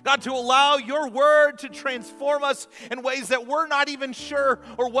 God, to allow your word to transform us in ways that we're not even sure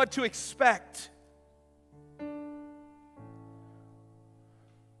or what to expect.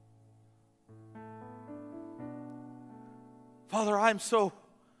 Father, I'm so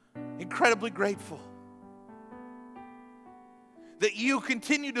incredibly grateful that you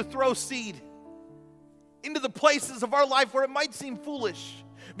continue to throw seed into the places of our life where it might seem foolish,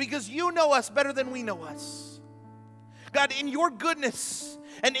 because you know us better than we know us. God, in your goodness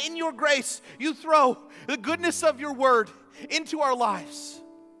and in your grace, you throw the goodness of your word into our lives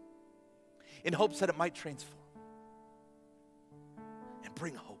in hopes that it might transform and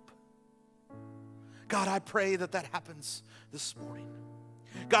bring hope. God, I pray that that happens this morning.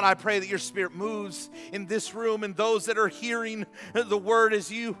 God, I pray that your Spirit moves in this room and those that are hearing the word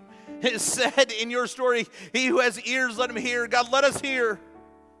as you said in your story, he who has ears, let him hear. God, let us hear.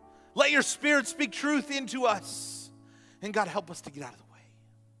 Let your Spirit speak truth into us. And God, help us to get out of the way.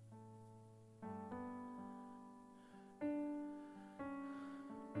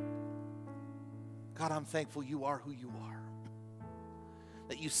 God, I'm thankful you are who you are.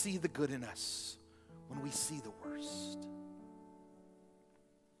 That you see the good in us when we see the worst.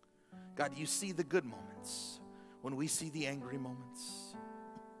 God, you see the good moments when we see the angry moments.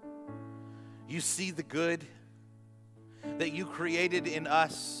 You see the good that you created in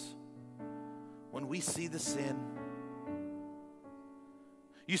us when we see the sin.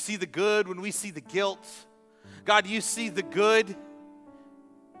 You see the good when we see the guilt. God, you see the good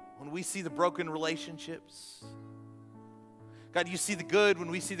when we see the broken relationships. God, you see the good when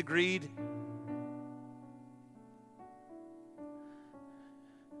we see the greed.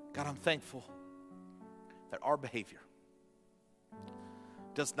 God, I'm thankful that our behavior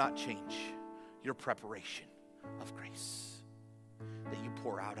does not change your preparation of grace. that you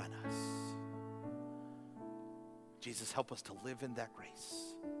pour out on us. Jesus, help us to live in that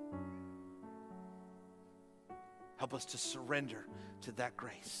grace. Help us to surrender to that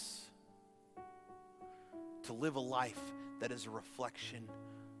grace. To live a life that is a reflection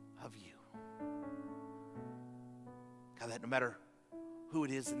of you. God, that no matter who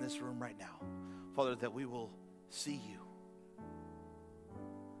it is in this room right now, Father, that we will see you.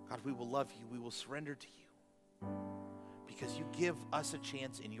 God, we will love you. We will surrender to you. Because you give us a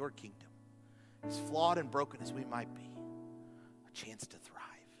chance in your kingdom, as flawed and broken as we might be, a chance to thrive.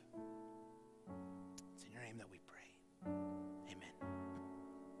 It's in your name that we pray. Amen.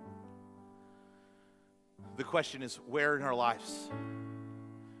 The question is, where in our lives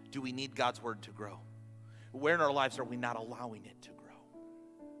do we need God's word to grow? Where in our lives are we not allowing it to grow?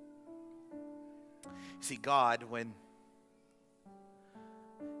 See, God, when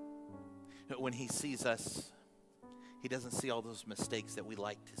he sees us, he doesn't see all those mistakes that we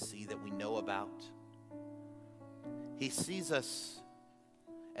like to see, that we know about. He sees us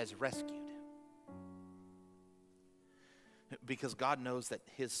as rescued. Because God knows that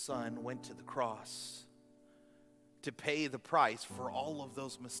his son went to the cross to pay the price for all of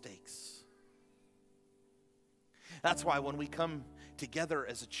those mistakes. That's why when we come together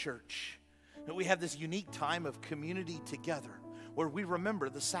as a church, we have this unique time of community together where we remember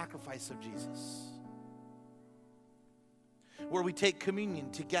the sacrifice of Jesus. Where we take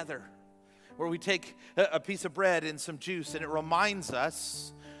communion together, where we take a piece of bread and some juice, and it reminds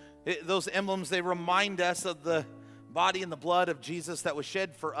us, those emblems, they remind us of the body and the blood of Jesus that was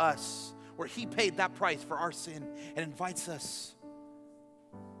shed for us, where he paid that price for our sin and invites us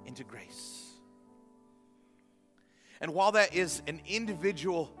into grace. And while that is an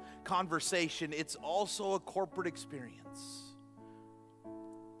individual conversation, it's also a corporate experience.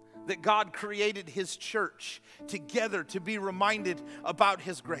 That God created his church together to be reminded about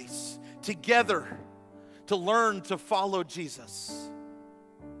his grace, together to learn to follow Jesus.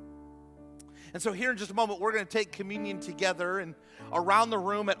 And so here in just a moment, we're going to take communion together, and around the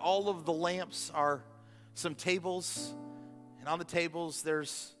room at all of the lamps are some tables, and on the tables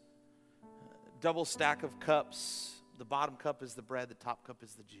there's a double stack of cups. The bottom cup is the bread, the top cup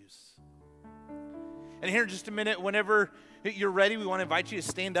is the juice. And here in just a minute, whenever you're ready, we want to invite you to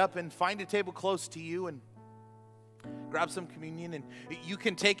stand up and find a table close to you and grab some communion. And you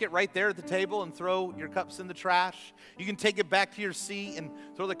can take it right there at the table and throw your cups in the trash. You can take it back to your seat and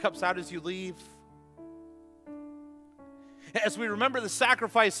throw the cups out as you leave. As we remember the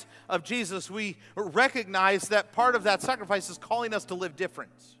sacrifice of Jesus, we recognize that part of that sacrifice is calling us to live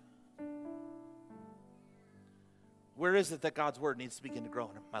different. Where is it that God's word needs to begin to grow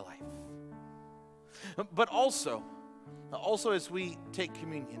in my life? But also as we take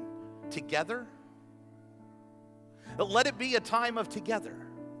communion together, let it be a time of together.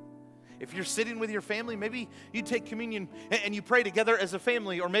 If you're sitting with your family, maybe you take communion and you pray together as a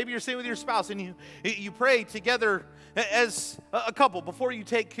family, or maybe you're sitting with your spouse and you pray together as a couple before you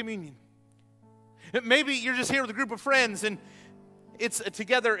take communion. Maybe you're just here with a group of friends and it's a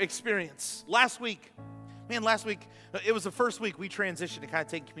together experience. Last week, it was the first week we transitioned to kind of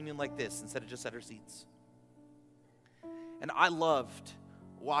take communion like this instead of just at our seats. And I loved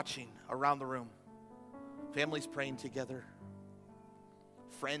watching around the room, families praying together,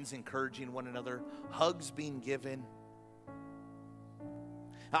 friends encouraging one another, hugs being given.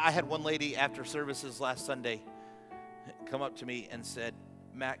 I had one lady after services last Sunday come up to me and said,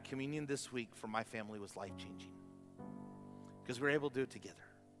 "Matt, communion this week for my family was life-changing because we were able to do it together."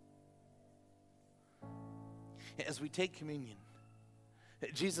 As we take communion,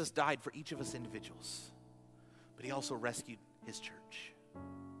 Jesus died for each of us individuals, but he also rescued his church.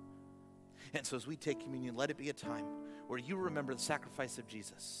 And so as we take communion, let it be a time where you remember the sacrifice of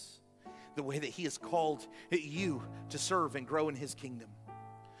Jesus, the way that he has called you to serve and grow in his kingdom.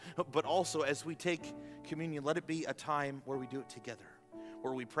 But also as we take communion, let it be a time where we do it together,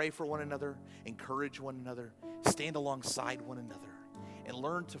 where we pray for one another, encourage one another, stand alongside one another, and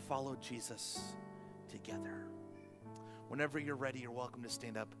learn to follow Jesus together. Whenever you're ready, you're welcome to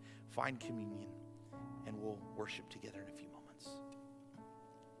stand up, find communion, and we'll worship together in a few moments.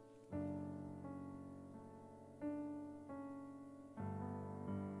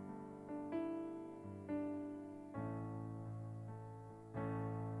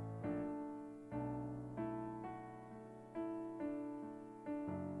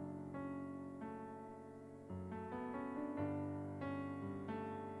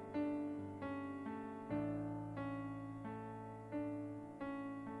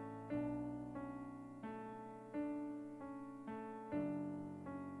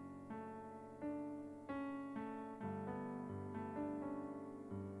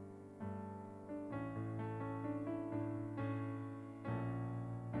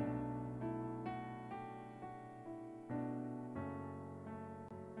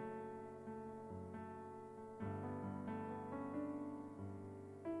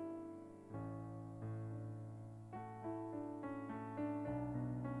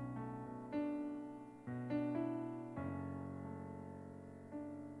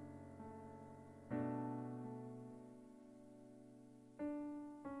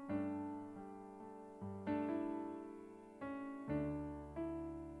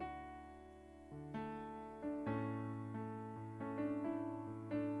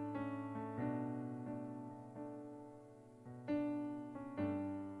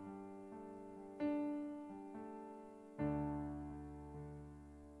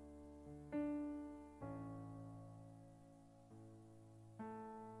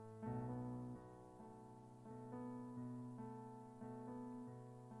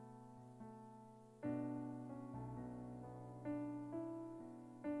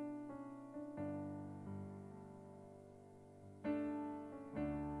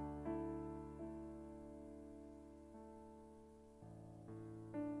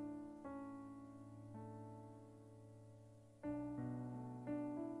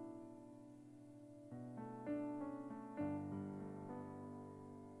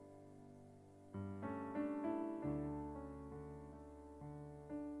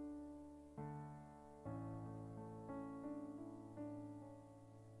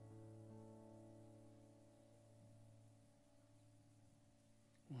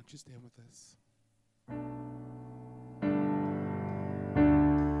 you stand with us?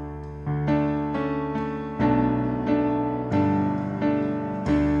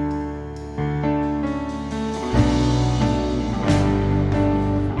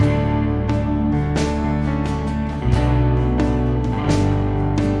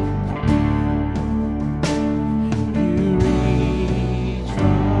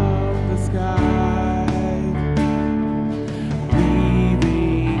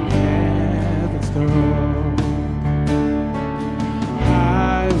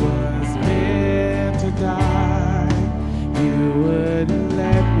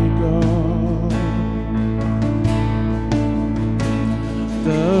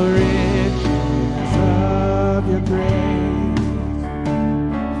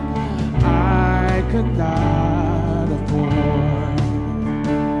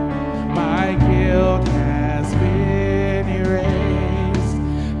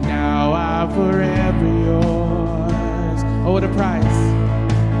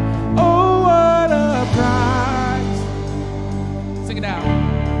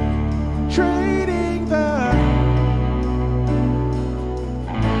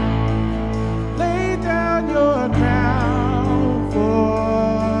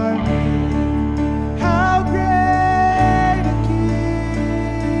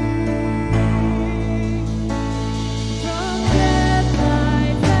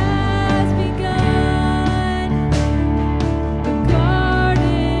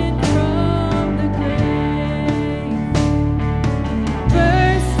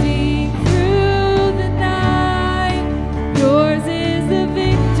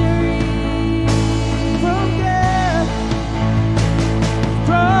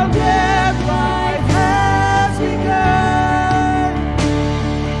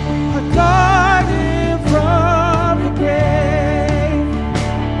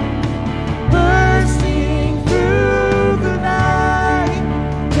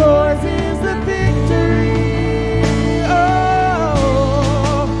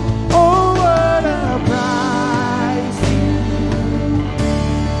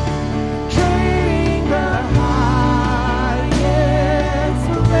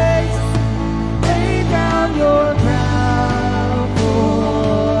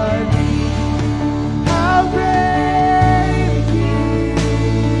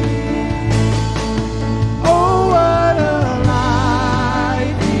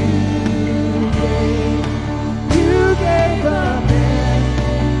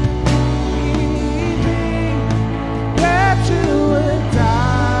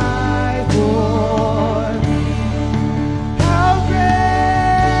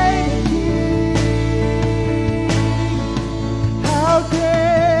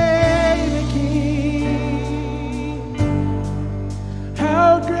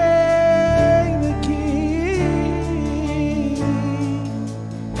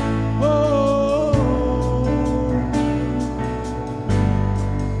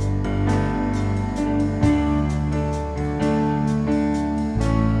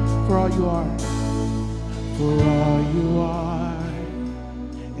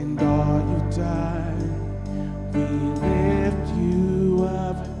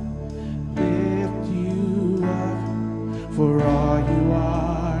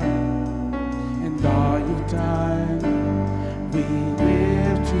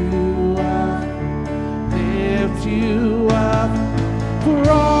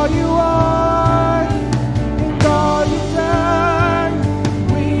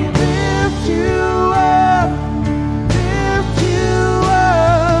 Lift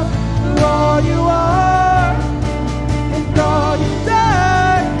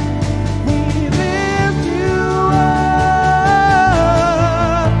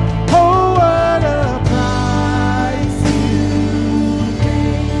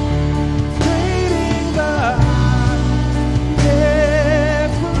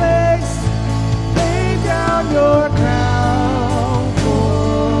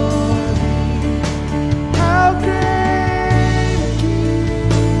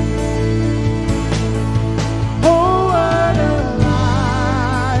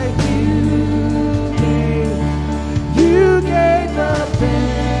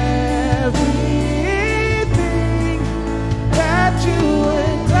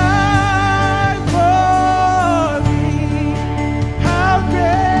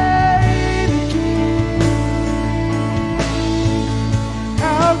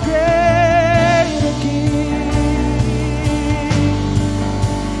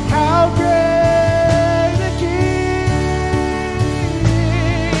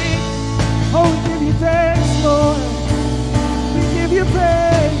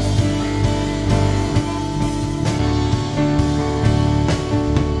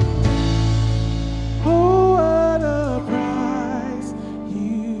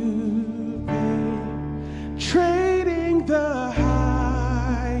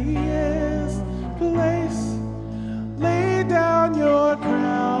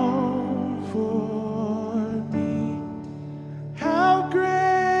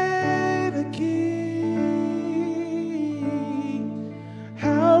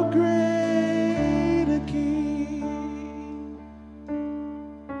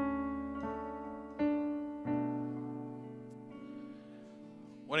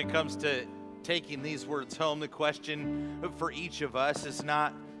it comes to taking these words home, the question for each of us is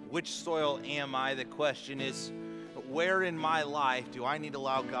not which soil am I? The question is, where in my life do I need to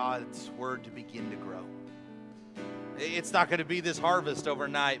allow God's word to begin to grow? It's not going to be this harvest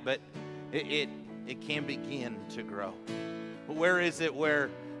overnight, but it can begin to grow. But where is it where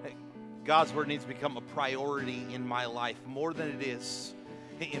God's word needs to become a priority in my life more than it is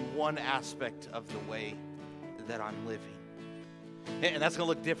in one aspect of the way that I'm living? And that's going to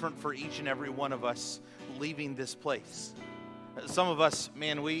look different for each and every one of us leaving this place. Some of us,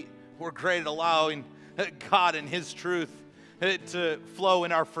 man, we're great at allowing God and His truth to flow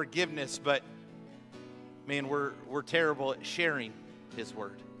in our forgiveness, but man, we're terrible at sharing His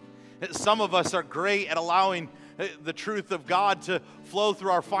word. Some of us are great at allowing the truth of God to flow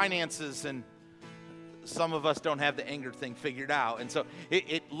through our finances, and some of us don't have the anger thing figured out. And so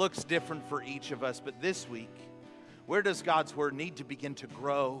it looks different for each of us. But this week, where does God's word need to begin to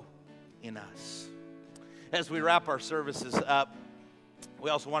grow in us? As we wrap our services up, we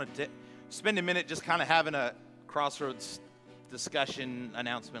also wanted to spend a minute just kind of having a Crossroads discussion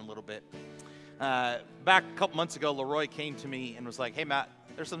announcement a little bit. Back a couple months ago, Leroy came to me and was like, hey, Matt,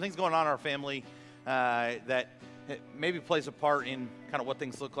 there's some things going on in our family that maybe plays a part in kind of what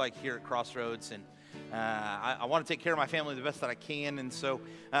things look like here at Crossroads. And I want to take care of my family the best that I can. And so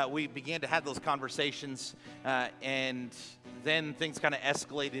we began to have those conversations. And then things kind of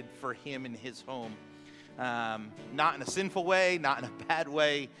escalated for him in his home. Not in a sinful way, not in a bad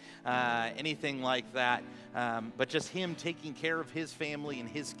way, anything like that. But just him taking care of his family and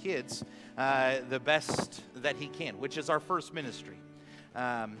his kids the best that he can, which is our first ministry.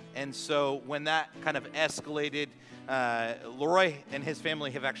 And so when that kind of escalated, Leroy and his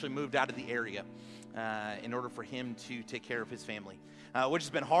family have actually moved out of the area in order for him to take care of his family, which has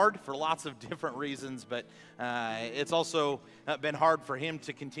been hard for lots of different reasons, but it's also been hard for him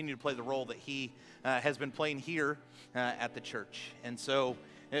to continue to play the role that he has been playing here at the church. And so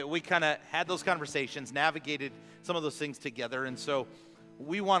we kind of had those conversations, navigated some of those things together, and so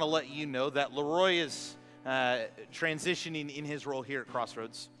we want to let you know that Leroy is transitioning in his role here at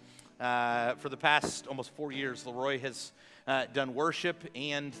Crossroads. For the past almost 4 years, Leroy has done worship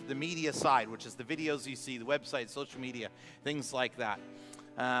and the media side, which is the videos you see, the website, social media, things like that.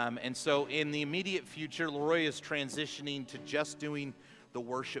 And so in the immediate future, Leroy is transitioning to just doing the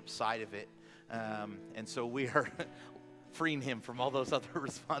worship side of it. And so we are freeing him from all those other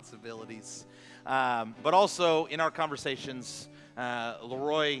responsibilities. But also in our conversations,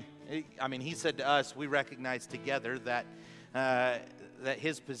 Leroy, he said to us, we recognize together that that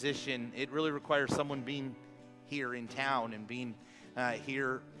his position, it really requires someone being here in town and being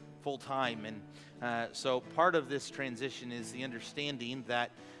here full time. And so part of this transition is the understanding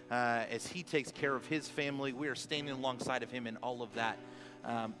that as he takes care of his family, we are standing alongside of him in all of that.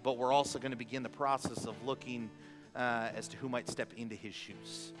 But we're also going to begin the process of looking as to who might step into his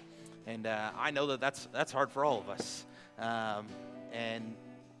shoes. And I know that that's hard for all of us.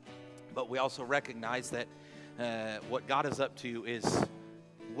 But we also recognize that what God is up to is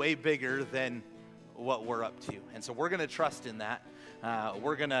way bigger than what we're up to. And so we're going to trust in that.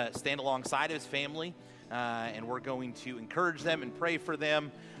 We're going to stand alongside his family, and we're going to encourage them and pray for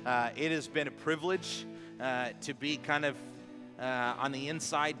them. It has been a privilege to be kind of on the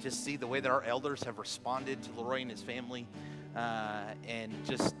inside, to see the way that our elders have responded to Leroy and his family, and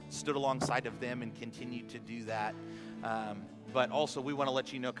just stood alongside of them and continue to do that. But also we want to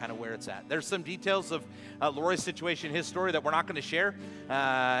let you know kind of where it's at. There's some details of Leroy's situation, his story, that we're not going to share.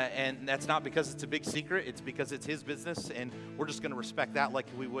 And that's not because it's a big secret. It's because it's his business, and we're just going to respect that like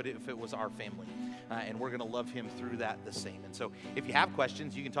we would if it was our family. And we're going to love him through that the same. And so if you have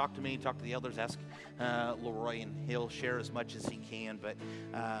questions, you can talk to me, talk to the elders, ask Leroy, and he'll share as much as he can. But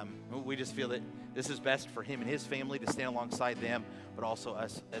we just feel that this is best for him and his family to stand alongside them, but also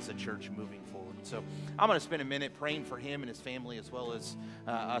us as a church moving forward. So I'm going to spend a minute praying for him and his family as well as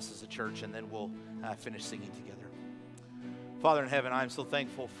us as a church, and then we'll finish singing together. Father in heaven, I'm so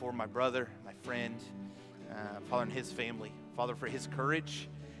thankful for my brother, my friend, Father, and his family. Father, for his courage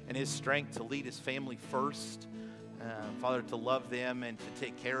and his strength to lead his family first. Father, to love them and to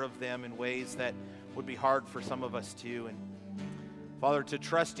take care of them in ways that would be hard for some of us too. And Father, to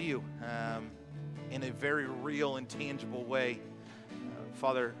trust you in a very real and tangible way.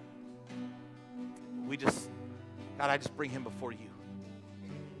 Father, God, I just bring him before you.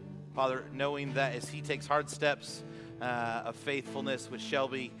 Father, knowing that as he takes hard steps of faithfulness with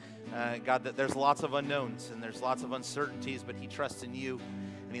Shelby, God, that there's lots of unknowns and there's lots of uncertainties, but he trusts in you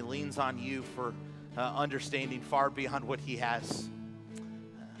and he leans on you for understanding far beyond what he has.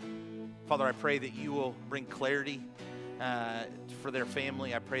 Father, I pray that you will bring clarity for their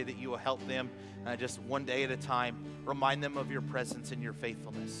family. I pray that you will help them just one day at a time. Remind them of your presence and your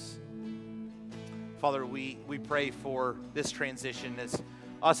faithfulness. Father, we pray for this transition as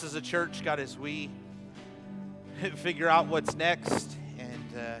us as a church, God, as we figure out what's next.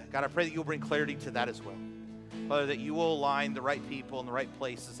 And God, I pray that you'll bring clarity to that as well. Father, that you will align the right people in the right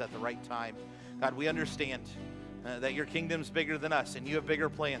places at the right time. God, we understand that your kingdom's bigger than us and you have bigger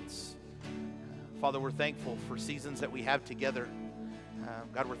plans. Father, we're thankful for seasons that we have together.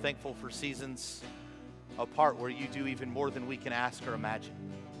 God, we're thankful for seasons apart where you do even more than we can ask or imagine.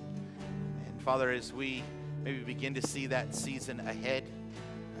 And Father, as we maybe begin to see that season ahead,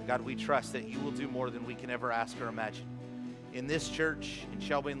 God, we trust that you will do more than we can ever ask or imagine. In this church, in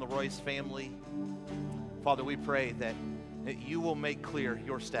Shelby and Leroy's family, Father, we pray that you will make clear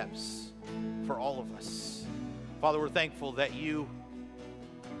your steps for all of us. Father, we're thankful that you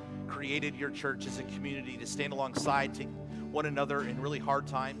created your church as a community to stand alongside to one another in really hard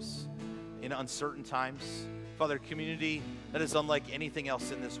times, in uncertain times. Father, a community that is unlike anything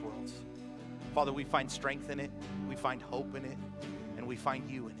else in this world. Father, we find strength in it, we find hope in it, and we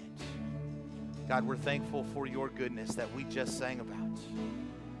find you in it. God, we're thankful for your goodness that we just sang about.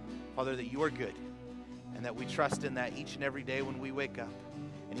 Father, that you are good, and that we trust in that each and every day when we wake up,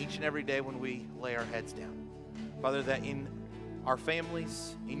 and each and every day when we lay our heads down. Father, that in our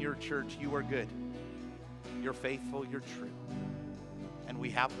families, in your church, you are good. You're faithful, you're true. And we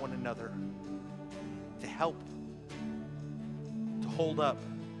have one another to help, to hold up.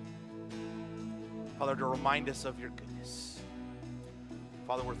 Father, to remind us of your goodness.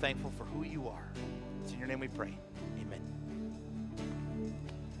 Father, we're thankful for who you are. It's in your name we pray. Amen.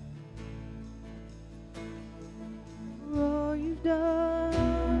 Oh, you've done